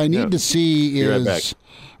 What I need to see is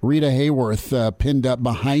Rita Hayworth pinned up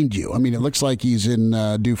behind you. I mean, it looks like he's in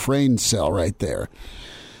Dufresne's cell right there.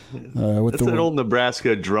 That's an old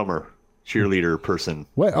Nebraska drummer, cheerleader person.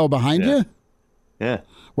 What? Oh, behind you? Yeah.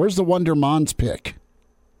 Where's the Wonder Mons pick?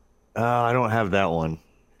 I don't have that one.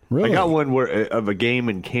 Really? I got one of a game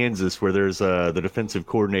in Kansas where there's the defensive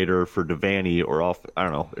coordinator for Devaney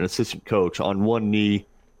an assistant coach on one knee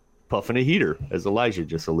puffing a heater, as Elijah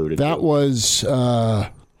just alluded to. That was,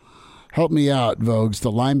 help me out, Vogues,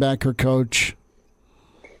 the linebacker coach.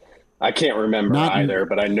 I can't remember either,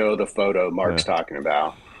 but I know the photo Mark's talking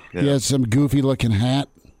about. Yeah. He has some goofy-looking hat.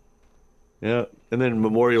 Yeah, and then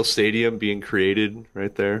Memorial Stadium being created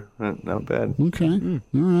right there. Not bad. Okay, all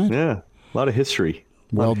right. Yeah, a lot of history.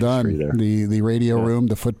 Well done. The radio room,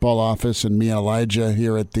 the football office, and me and Elijah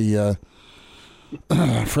here at the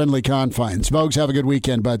friendly confines. Vogues, have a good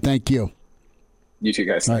weekend, bud. Thank you. You too,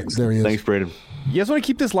 guys. All right, there he is. Thanks, Braden. You guys want to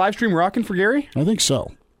keep this live stream rocking for Gary? I think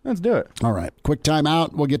so. Let's do it. All right. Quick time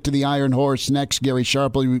out. We'll get to the Iron Horse next. Gary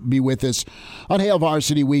Sharp will be with us on Hail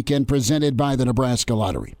Varsity Weekend, presented by the Nebraska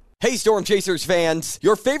Lottery. Hey, Storm Chasers fans.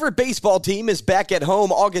 Your favorite baseball team is back at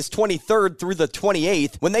home August 23rd through the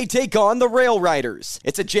 28th when they take on the Rail Riders.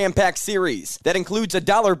 It's a jam-packed series that includes a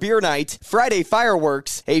 $1 beer night, Friday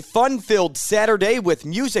fireworks, a fun-filled Saturday with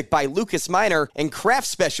music by Lucas Minor, and craft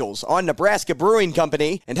specials on Nebraska Brewing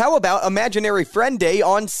Company. And how about Imaginary Friend Day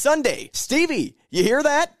on Sunday? Stevie, you hear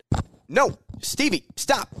that? No. Stevie,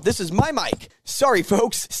 stop. This is my mic. Sorry,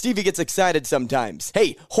 folks. Stevie gets excited sometimes.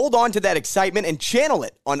 Hey, hold on to that excitement and channel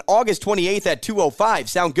it on August 28th at 2:05.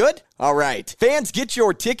 Sound good? All right. Fans, get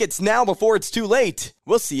your tickets now before it's too late.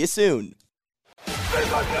 We'll see you soon. Now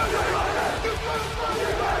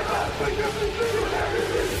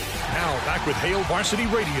back with Hail Varsity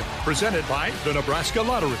Radio, presented by the Nebraska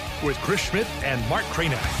Lottery with Chris Schmidt and Mark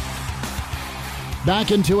Kranak.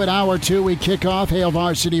 Back into it, hour two. We kick off Hail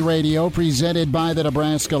Varsity Radio, presented by the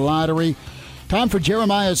Nebraska Lottery. Time for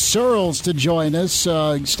Jeremiah Searles to join us.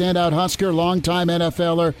 Standout Husker, longtime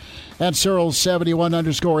NFLer at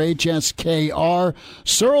Searles71_HSKR.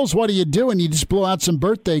 Searles, what are you doing? You just blew out some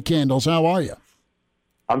birthday candles. How are you?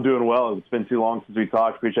 I'm doing well. It's been too long since we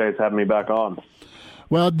talked. Appreciate having me back on.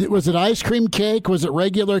 Well, was it ice cream cake? Was it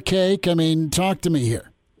regular cake? I mean, talk to me here.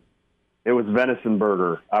 It was venison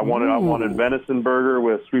burger. I wanted venison burger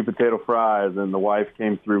with sweet potato fries, and the wife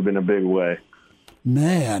came through in a big way.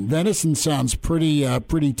 Man, venison sounds pretty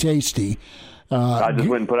tasty. I just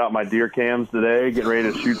went and put out my deer cams today, getting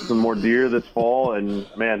ready to shoot some more deer this fall. And,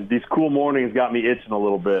 man, these cool mornings got me itching a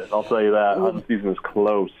little bit. I'll tell you that. Hunting season is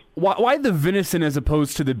close. Why the venison as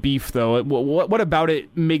opposed to the beef, though? What about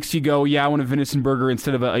it makes you go, yeah, I want a venison burger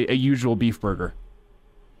instead of a usual beef burger?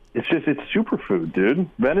 It's superfood, dude.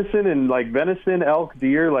 Venison, elk,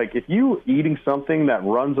 deer, if you eating something that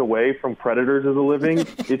runs away from predators as a living,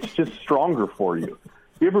 it's just stronger for you.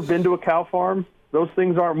 You ever been to a cow farm? Those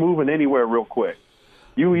things aren't moving anywhere real quick.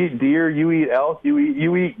 You eat deer, you eat elk, you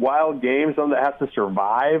eat wild game, something that has to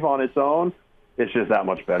survive on its own. It's just that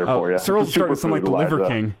much better for you. Cyril's starting to sound like the Liver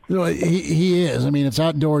King. No, he is. I mean, it's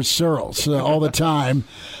outdoors Cyril's all the time.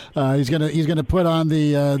 He's gonna put on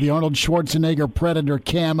the Arnold Schwarzenegger Predator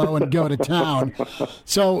camo and go to town.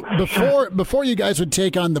 So before you guys would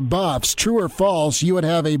take on the Buffs, true or false, you would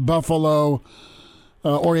have a buffalo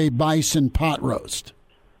or a bison pot roast.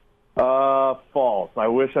 False. I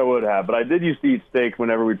wish I would have, but I did used to eat steak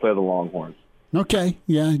whenever we play the Longhorns. Okay,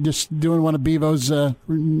 yeah, just doing one of Bevo's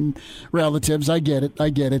relatives. I get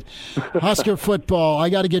it. Husker football, I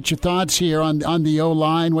got to get your thoughts here on the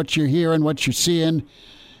O-line, what you're hearing, what you're seeing,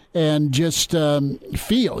 and just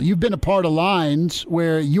feel. You've been a part of lines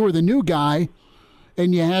where you were the new guy,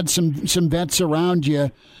 and you had some vets around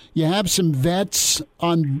you. You have some vets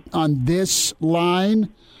on this line,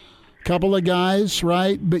 couple of guys,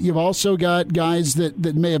 right? But you've also got guys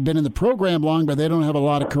that may have been in the program long, but they don't have a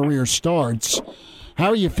lot of career starts. How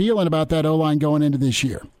are you feeling about that O-line going into this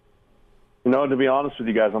year? To be honest with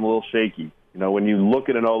you guys, I'm a little shaky. When you look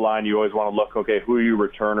at an O-line, you always want to look, okay, who are your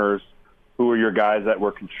returners? Who are your guys that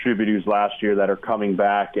were contributors last year that are coming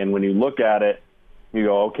back? And when you look at it, you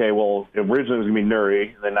go, okay, well, originally it was going to be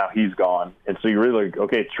Nuri, and then now he's gone. And so you're really like,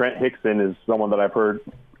 okay, Trent Hickson is someone that I've heard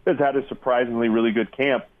has had a surprisingly really good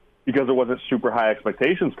camp, because there wasn't super high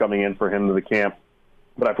expectations coming in for him to the camp.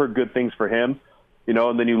 But I've heard good things for him,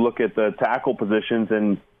 and then you look at the tackle positions,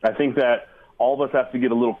 and I think that all of us have to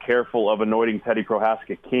get a little careful of anointing Teddy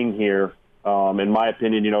Prohaska king here. In my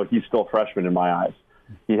opinion, he's still a freshman in my eyes.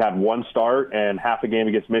 He had one start and half a game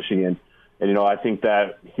against Michigan. And, I think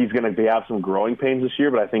that he's going to have some growing pains this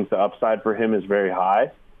year, but I think the upside for him is very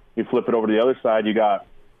high. You flip it over to the other side, you got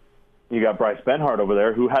Bryce Benhart over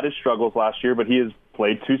there, who had his struggles last year, but he has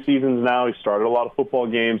played 2 seasons now. He started a lot of football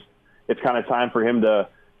games. It's kind of time for him to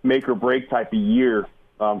make or break type of year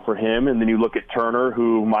for him. And then you look at Turner,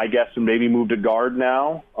 who my guess would maybe move to guard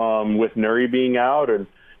now with Nuri being out, and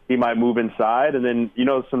he might move inside. And then,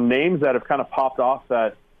 some names that have kind of popped off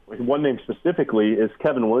that, one name specifically is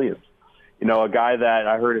Kevin Williams. A guy that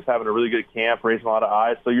I heard is having a really good camp, raising a lot of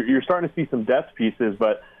eyes. So you're starting to see some depth pieces,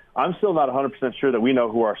 but I'm still not 100% sure that we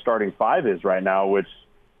know who our starting 5 is right now, which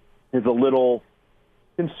is a little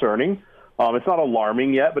concerning. It's not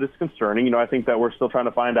alarming yet, but it's concerning. I think that we're still trying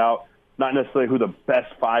to find out not necessarily who the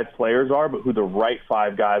best 5 players are, but who the right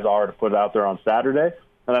 5 guys are to put out there on Saturday.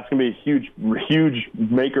 And that's going to be a huge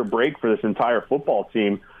make or break for this entire football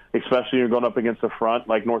team, especially when you're going up against a front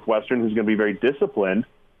like Northwestern, who's going to be very disciplined.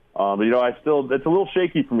 But it's a little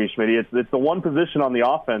shaky for me, Schmitty. It's the one position on the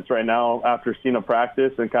offense right now after seeing a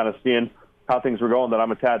practice and kind of seeing how things were going that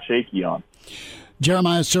I'm a tad shaky on.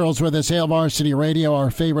 Jeremiah Cyril's with us, Hail Varsity Radio,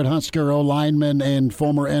 our favorite Husker O-lineman and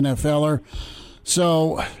former NFLer.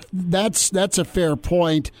 So that's a fair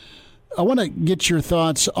point. I want to get your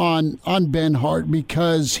thoughts on Benhart,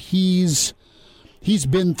 because he's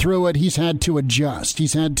been through it. He's had to adjust.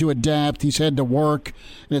 He's had to adapt. He's had to work.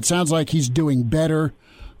 And it sounds like he's doing better.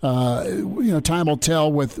 Time will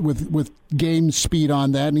tell with game speed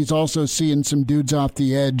on that. And he's also seeing some dudes off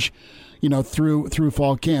the edge, through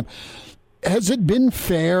fall camp. Has it been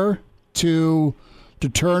fair to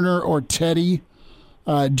Turner or Teddy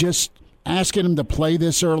just asking him to play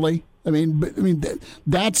this early? I mean,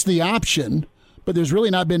 that's the option, but there's really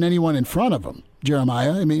not been anyone in front of him,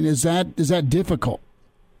 Jeremiah. I mean, is that difficult?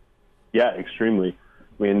 Yeah, extremely.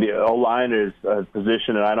 I mean, the O-line is a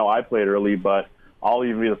position, and I know I played early, but I'll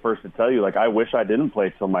even be the first to tell you, I wish I didn't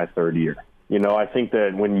play till my 3rd year. I think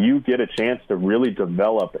that when you get a chance to really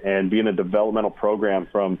develop and be in a developmental program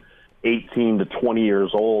from 18 to 20 years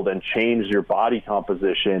old and change your body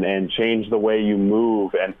composition and change the way you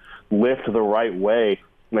move and lift the right way,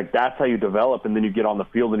 that's how you develop, and then you get on the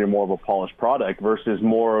field and you're more of a polished product versus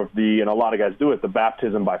more of and a lot of guys do it, the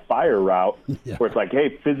baptism by fire route, where it's like,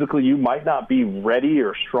 hey, physically you might not be ready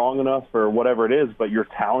or strong enough or whatever it is, but you're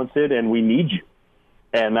talented and we need you.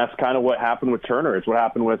 And that's kind of what happened with Turner. It's what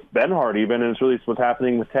happened with Benhart even, and it's what's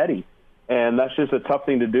happening with Teddy. And that's just a tough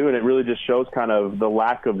thing to do, and it really just shows kind of the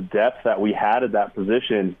lack of depth that we had at that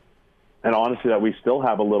position, and honestly that we still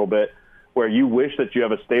have a little bit, where you wish that you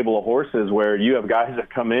have a stable of horses where you have guys that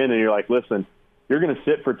come in and you're like, listen, you're going to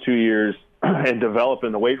sit for 2 years and develop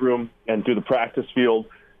in the weight room and through the practice field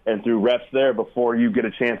and through reps there before you get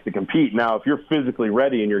a chance to compete. Now, if you're physically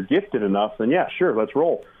ready and you're gifted enough, then yeah, sure, let's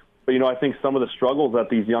roll. But, I think some of the struggles that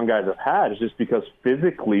these young guys have had is just because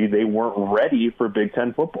physically they weren't ready for Big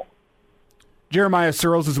Ten football. Jeremiah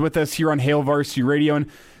Sirles is with us here on Hail Varsity Radio. And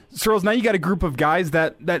Sirles, now you got a group of guys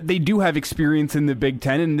that they do have experience in the Big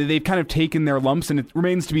Ten, and they've kind of taken their lumps, and it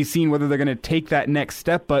remains to be seen whether they're going to take that next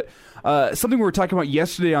step. But something we were talking about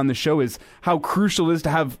yesterday on the show is how crucial it is to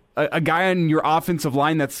have a guy on your offensive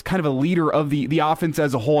line that's kind of a leader of the offense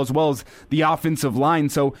as a whole, as well as the offensive line.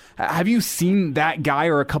 So have you seen that guy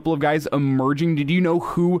or a couple of guys emerging? Did you know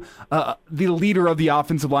who the leader of the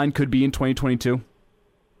offensive line could be in 2022?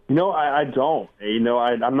 I don't.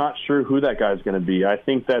 I'm not sure who that guy's going to be. I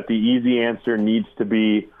think that the easy answer needs to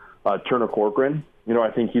be Turner Corcoran.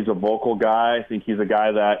 I think he's a vocal guy. I think he's a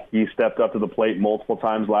guy that he stepped up to the plate multiple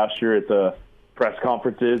times last year at the press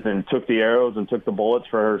conferences and took the arrows and took the bullets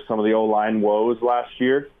for some of the O-line woes last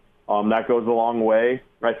year. That goes a long way.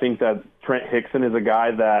 I think that Trent Hickson is a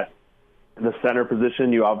guy that in the center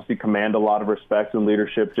position, you obviously command a lot of respect and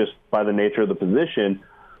leadership just by the nature of the position.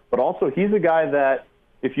 But also he's a guy that,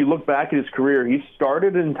 if you look back at his career, he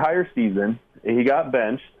started an entire season, he got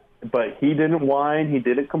benched, but he didn't whine, he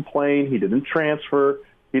didn't complain, he didn't transfer,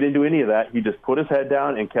 he didn't do any of that. He just put his head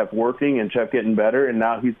down and kept working and kept getting better, and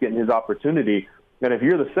now he's getting his opportunity. And if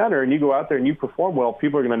you're the center and you go out there and you perform well,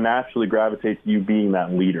 people are going to naturally gravitate to you being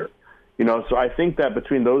that leader. So I think that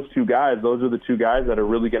between those two guys, those are the two guys that are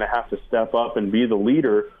really going to have to step up and be the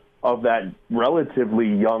leader of that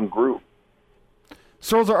relatively young group.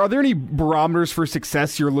 Sirles, are there any barometers for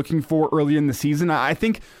success you're looking for early in the season? I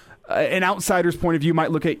think an outsider's point of view might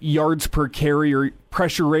look at yards per carry or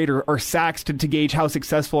pressure rate or sacks to gauge how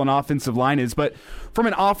successful an offensive line is. But from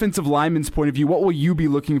an offensive lineman's point of view, what will you be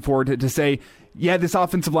looking for to say, yeah, this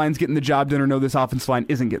offensive line's getting the job done, or no, this offensive line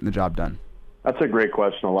isn't getting the job done? That's a great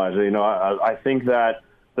question, Elijah. I think that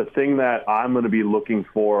the thing that I'm going to be looking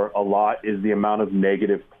for a lot is the amount of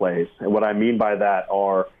negative plays. And what I mean by that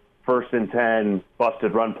are 1st and 10,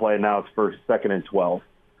 busted run play, now it's 2nd and 12,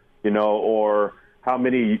 or how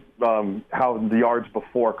the yards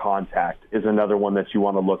before contact is another one that you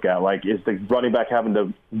want to look at. Like, is the running back having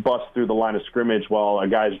to bust through the line of scrimmage while a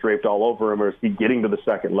guy's draped all over him, or is he getting to the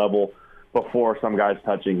second level before some guy's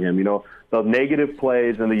touching him? The negative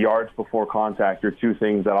plays and the yards before contact are two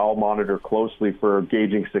things that I'll monitor closely for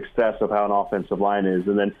gauging success of how an offensive line is.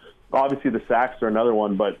 And then obviously the sacks are another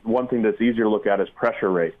one, but one thing that's easier to look at is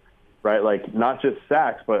pressure rate. Right, like not just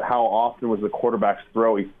sacks, but how often was the quarterback's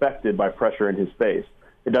throw affected by pressure in his face?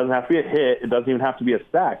 It doesn't have to be a hit. It doesn't even have to be a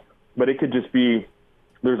sack, but it could just be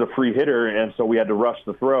there's a free hitter, and so we had to rush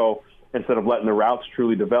the throw instead of letting the routes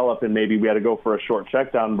truly develop, and maybe we had to go for a short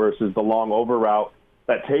check down versus the long over route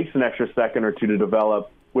that takes an extra second or two to develop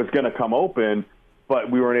was going to come open, but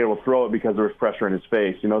we weren't able to throw it because there was pressure in his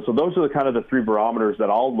face. So those are the kind of the three barometers that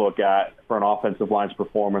I'll look at for an offensive line's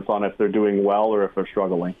performance on if they're doing well or if they're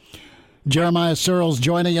struggling. Jeremiah Sirles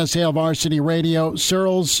joining us, Hail Varsity Radio.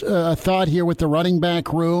 Sirles, a thought here with the running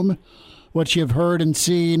back room, what you've heard and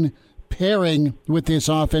seen pairing with this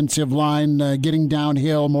offensive line, getting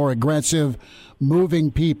downhill, more aggressive,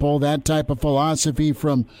 moving people, that type of philosophy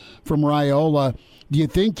from Raiola. Do you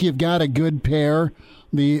think you've got a good pair,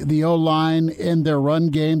 the O-line and their run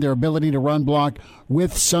game, their ability to run block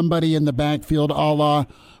with somebody in the backfield, a la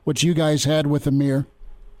what you guys had with Amir?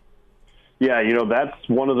 Yeah, that's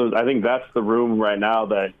one of those. I think that's the room right now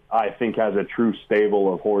that I think has a true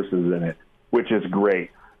stable of horses in it, which is great.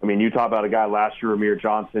 I mean, you talk about a guy last year, Amir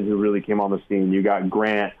Johnson, who really came on the scene. You got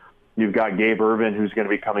Grant. You've got Gabe Ervin, who's going to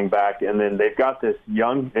be coming back. And then they've got this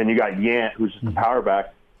young, and you got Yant, who's just a power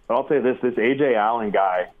back. But I'll say this A.J. Allen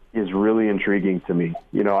guy is really intriguing to me.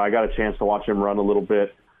 I got a chance to watch him run a little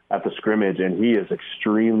bit at the scrimmage, and he is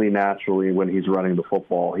extremely naturally when he's running the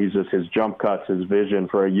football. He's just his jump cuts, his vision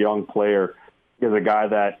for a young player is a guy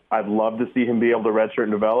that I'd love to see him be able to redshirt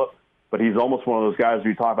and develop, but he's almost one of those guys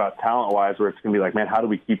we talk about talent-wise where it's going to be like, man, how do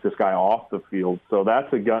we keep this guy off the field? So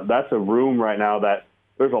that's a room right now that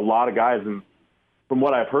there's a lot of guys, and from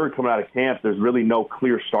what I've heard coming out of camp, there's really no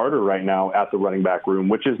clear starter right now at the running back room,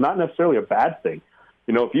 which is not necessarily a bad thing.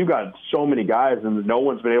 If you've got so many guys and no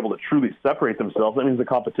one's been able to truly separate themselves, that means the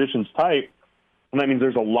competition's tight, and that means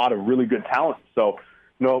there's a lot of really good talent. So,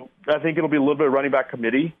 I think it'll be a little bit of running back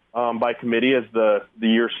committee by committee as the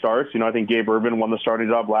year starts. I think Gabe Ervin won the starting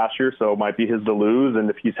job last year, so it might be his to lose, and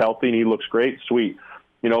if he's healthy and he looks great, sweet.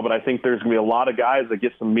 But I think there's going to be a lot of guys that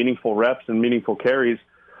get some meaningful reps and meaningful carries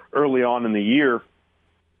early on in the year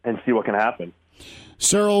and see what can happen.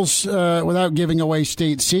 Sirles, without giving away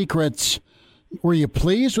state secrets, Were you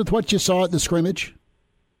pleased with what you saw at the scrimmage?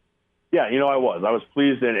 Yeah, I was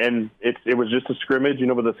pleased, and it was just a scrimmage,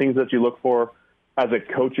 but the things that you look for as a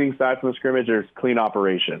coaching side from the scrimmage, there's clean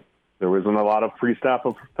operation. There wasn't a lot of pre-snap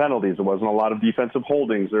of penalties. There wasn't a lot of defensive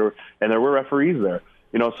holdings. There were referees there.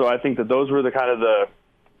 So I think that those were the kind of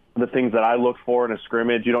the things that I look for in a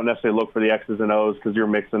scrimmage. You don't necessarily look for the X's and O's because you're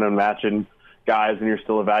mixing and matching guys and you're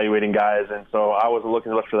still evaluating guys. And so I wasn't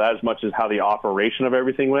looking for that as much as how the operation of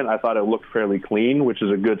everything went. I thought it looked fairly clean, which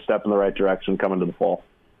is a good step in the right direction coming to the fall.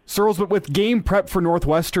 Searles, but with game prep for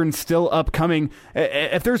Northwestern still upcoming,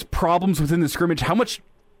 if there's problems within the scrimmage, how much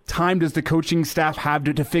time does the coaching staff have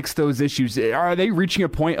to fix those issues? Are they reaching a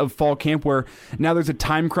point of fall camp where now there's a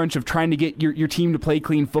time crunch of trying to get your team to play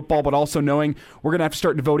clean football, but also knowing we're going to have to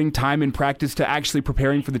start devoting time in practice to actually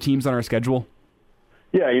preparing for the teams on our schedule?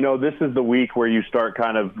 Yeah, this is the week where you start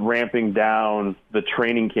kind of ramping down the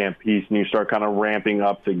training camp piece and you start kind of ramping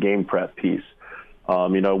up the game prep piece.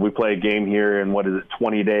 We play a game here in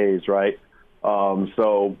 20 days, right?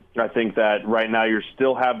 So I think that right now you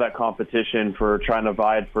still have that competition for trying to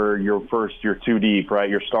vie for your two deep, right?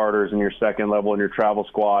 Your starters and your second level and your travel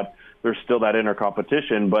squad. There's still that inner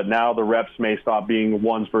competition, but now the reps may stop being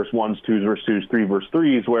ones versus ones, twos versus twos, three versus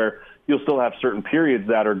threes, where you'll still have certain periods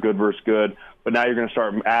that are good versus good, but now you're going to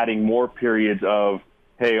start adding more periods of,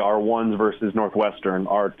 hey, our ones versus Northwestern,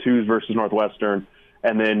 our twos versus Northwestern,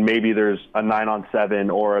 and then maybe there's a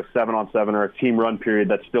 9-on-7 or a 7-on-7 or a team run period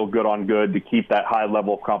that's still good on good to keep that high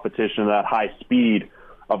level of competition, that high speed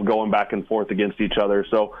of going back and forth against each other.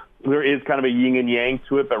 So there is kind of a yin and yang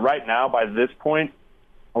to it. But right now, by this point,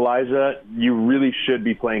 Elijah, you really should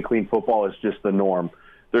be playing clean football. It's just the norm.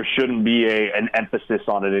 There shouldn't be an emphasis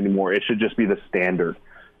on it anymore. It should just be the standard.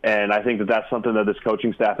 And I think that that's something that this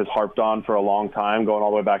coaching staff has harped on for a long time, going all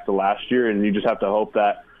the way back to last year. And you just have to hope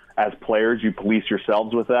that as players, you police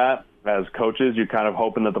yourselves with that. As coaches, you're kind of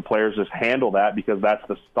hoping that the players just handle that because that's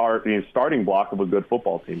the starting block of a good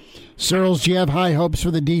football team. Searles, do you have high hopes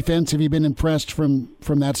for the defense? Have you been impressed from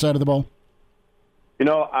that side of the ball?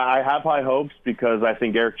 I have high hopes because I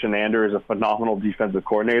think Eric Chenander is a phenomenal defensive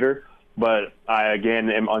coordinator. But I, again,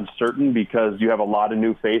 am uncertain because you have a lot of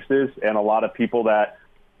new faces and a lot of people that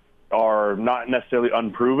are not necessarily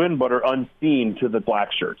unproven but are unseen to the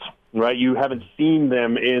black shirts. Right, you haven't seen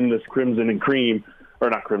them in this crimson and cream, or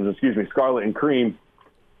not crimson, excuse me, scarlet and cream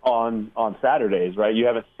on Saturdays, right? You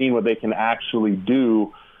haven't seen what they can actually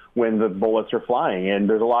do when the bullets are flying. And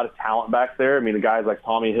there's a lot of talent back there. I mean, the guys like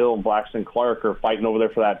Tommy Hill and Blackson Clark are fighting over there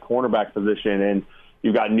for that cornerback position. And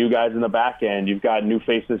you've got new guys in the back end. You've got new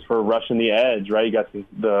faces for rushing the edge, right? You got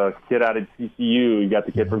the kid out of TCU. You got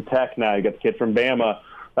the kid from Tech now. You got the kid from Bama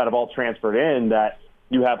that have all transferred in that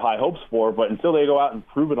you have high hopes for, but until they go out and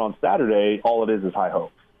prove it on Saturday, all it is high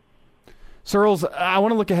hopes. Searles, I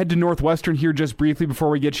want to look ahead to Northwestern here just briefly before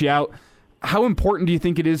we get you out. How important do you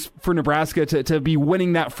think it is for Nebraska to be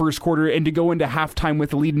winning that first quarter and to go into halftime with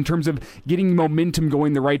the lead in terms of getting momentum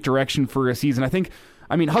going the right direction for a season?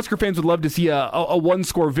 I mean, Husker fans would love to see a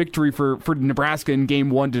one-score victory for Nebraska in game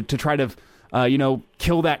one to try to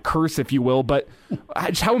kill that curse, if you will. But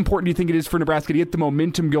how important do you think it is for Nebraska to get the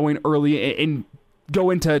momentum going early and go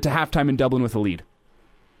into halftime in Dublin with a lead?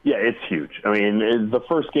 Yeah, it's huge. I mean, the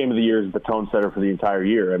first game of the year is the tone setter for the entire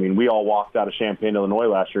year. I mean, we all walked out of Champaign, Illinois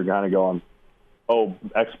last year kind of going, oh,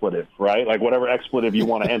 expletive, right? Like whatever expletive you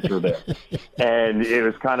want to enter there. And it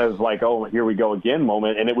was kind of like, oh, here we go again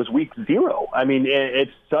moment. And it was week 0. I mean,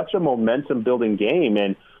 it's such a momentum-building game.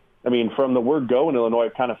 And, I mean, from the word go in Illinois,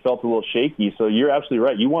 it kind of felt a little shaky. So you're absolutely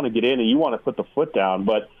right. You want to get in and you want to put the foot down.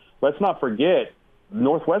 But let's not forget,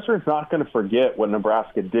 Northwestern's not going to forget what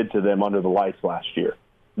Nebraska did to them under the lights last year.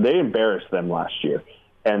 They embarrassed them last year.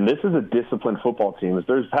 And this is a disciplined football team.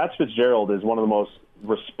 Pat Fitzgerald is one of the most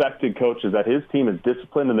respected coaches, that his team is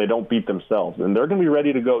disciplined and they don't beat themselves. And they're going to be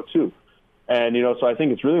ready to go too. And, so I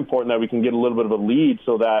think it's really important that we can get a little bit of a lead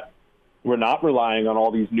so that we're not relying on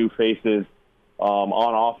all these new faces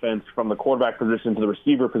on offense, from the quarterback position to the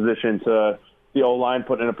receiver position to the O-line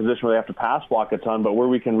put in a position where they have to pass block a ton, but where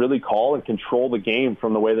we can really call and control the game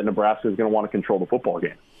from the way that Nebraska is going to want to control the football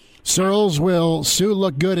game. Searles, will Sue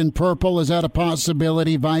look good in purple? Is that a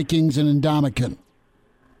possibility? Vikings and Indomitian.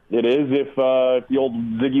 It is. If the old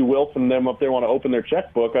Ziggy Wilf and them up there want to open their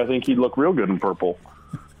checkbook, I think he'd look real good in purple.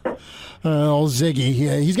 Old Ziggy.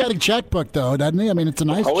 Yeah, he's got a checkbook, though, doesn't he? I mean, it's a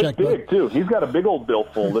nice checkbook. It's big, too. He's got a big old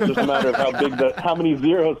billfold. It's just a matter of how many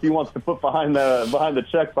zeros he wants to put behind the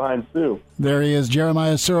check behind Sue. There he is,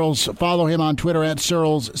 Jeremiah Searles. Follow him on Twitter at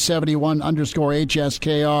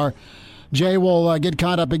Searles71_HSKR. Jay, we'll get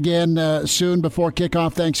caught up again soon before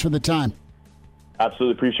kickoff. Thanks for the time.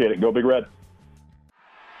 Absolutely appreciate it. Go Big Red.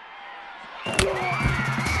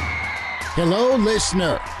 Hello,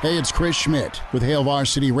 listener. Hey, it's Chris Schmidt with Hail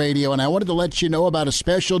Varsity Radio, and I wanted to let you know about a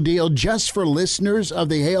special deal just for listeners of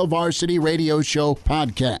the Hail Varsity Radio Show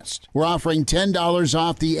podcast. We're offering $10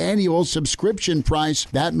 off the annual subscription price.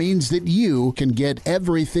 That means that you can get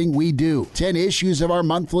everything we do. 10 issues of our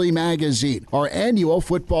monthly magazine, our annual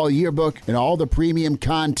football yearbook, and all the premium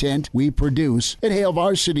content we produce at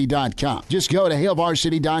HailVarsity.com. Just go to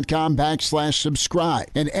HailVarsity.com/subscribe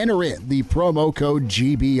and enter in the promo code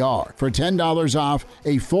GBR for $10 off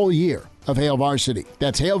a full year of Hail Varsity.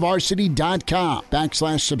 That's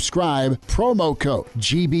HailVarsity.com/subscribe, promo code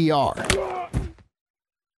GBR.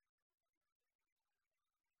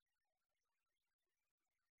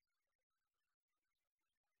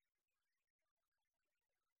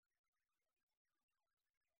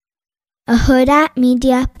 A Huda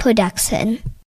Media Production.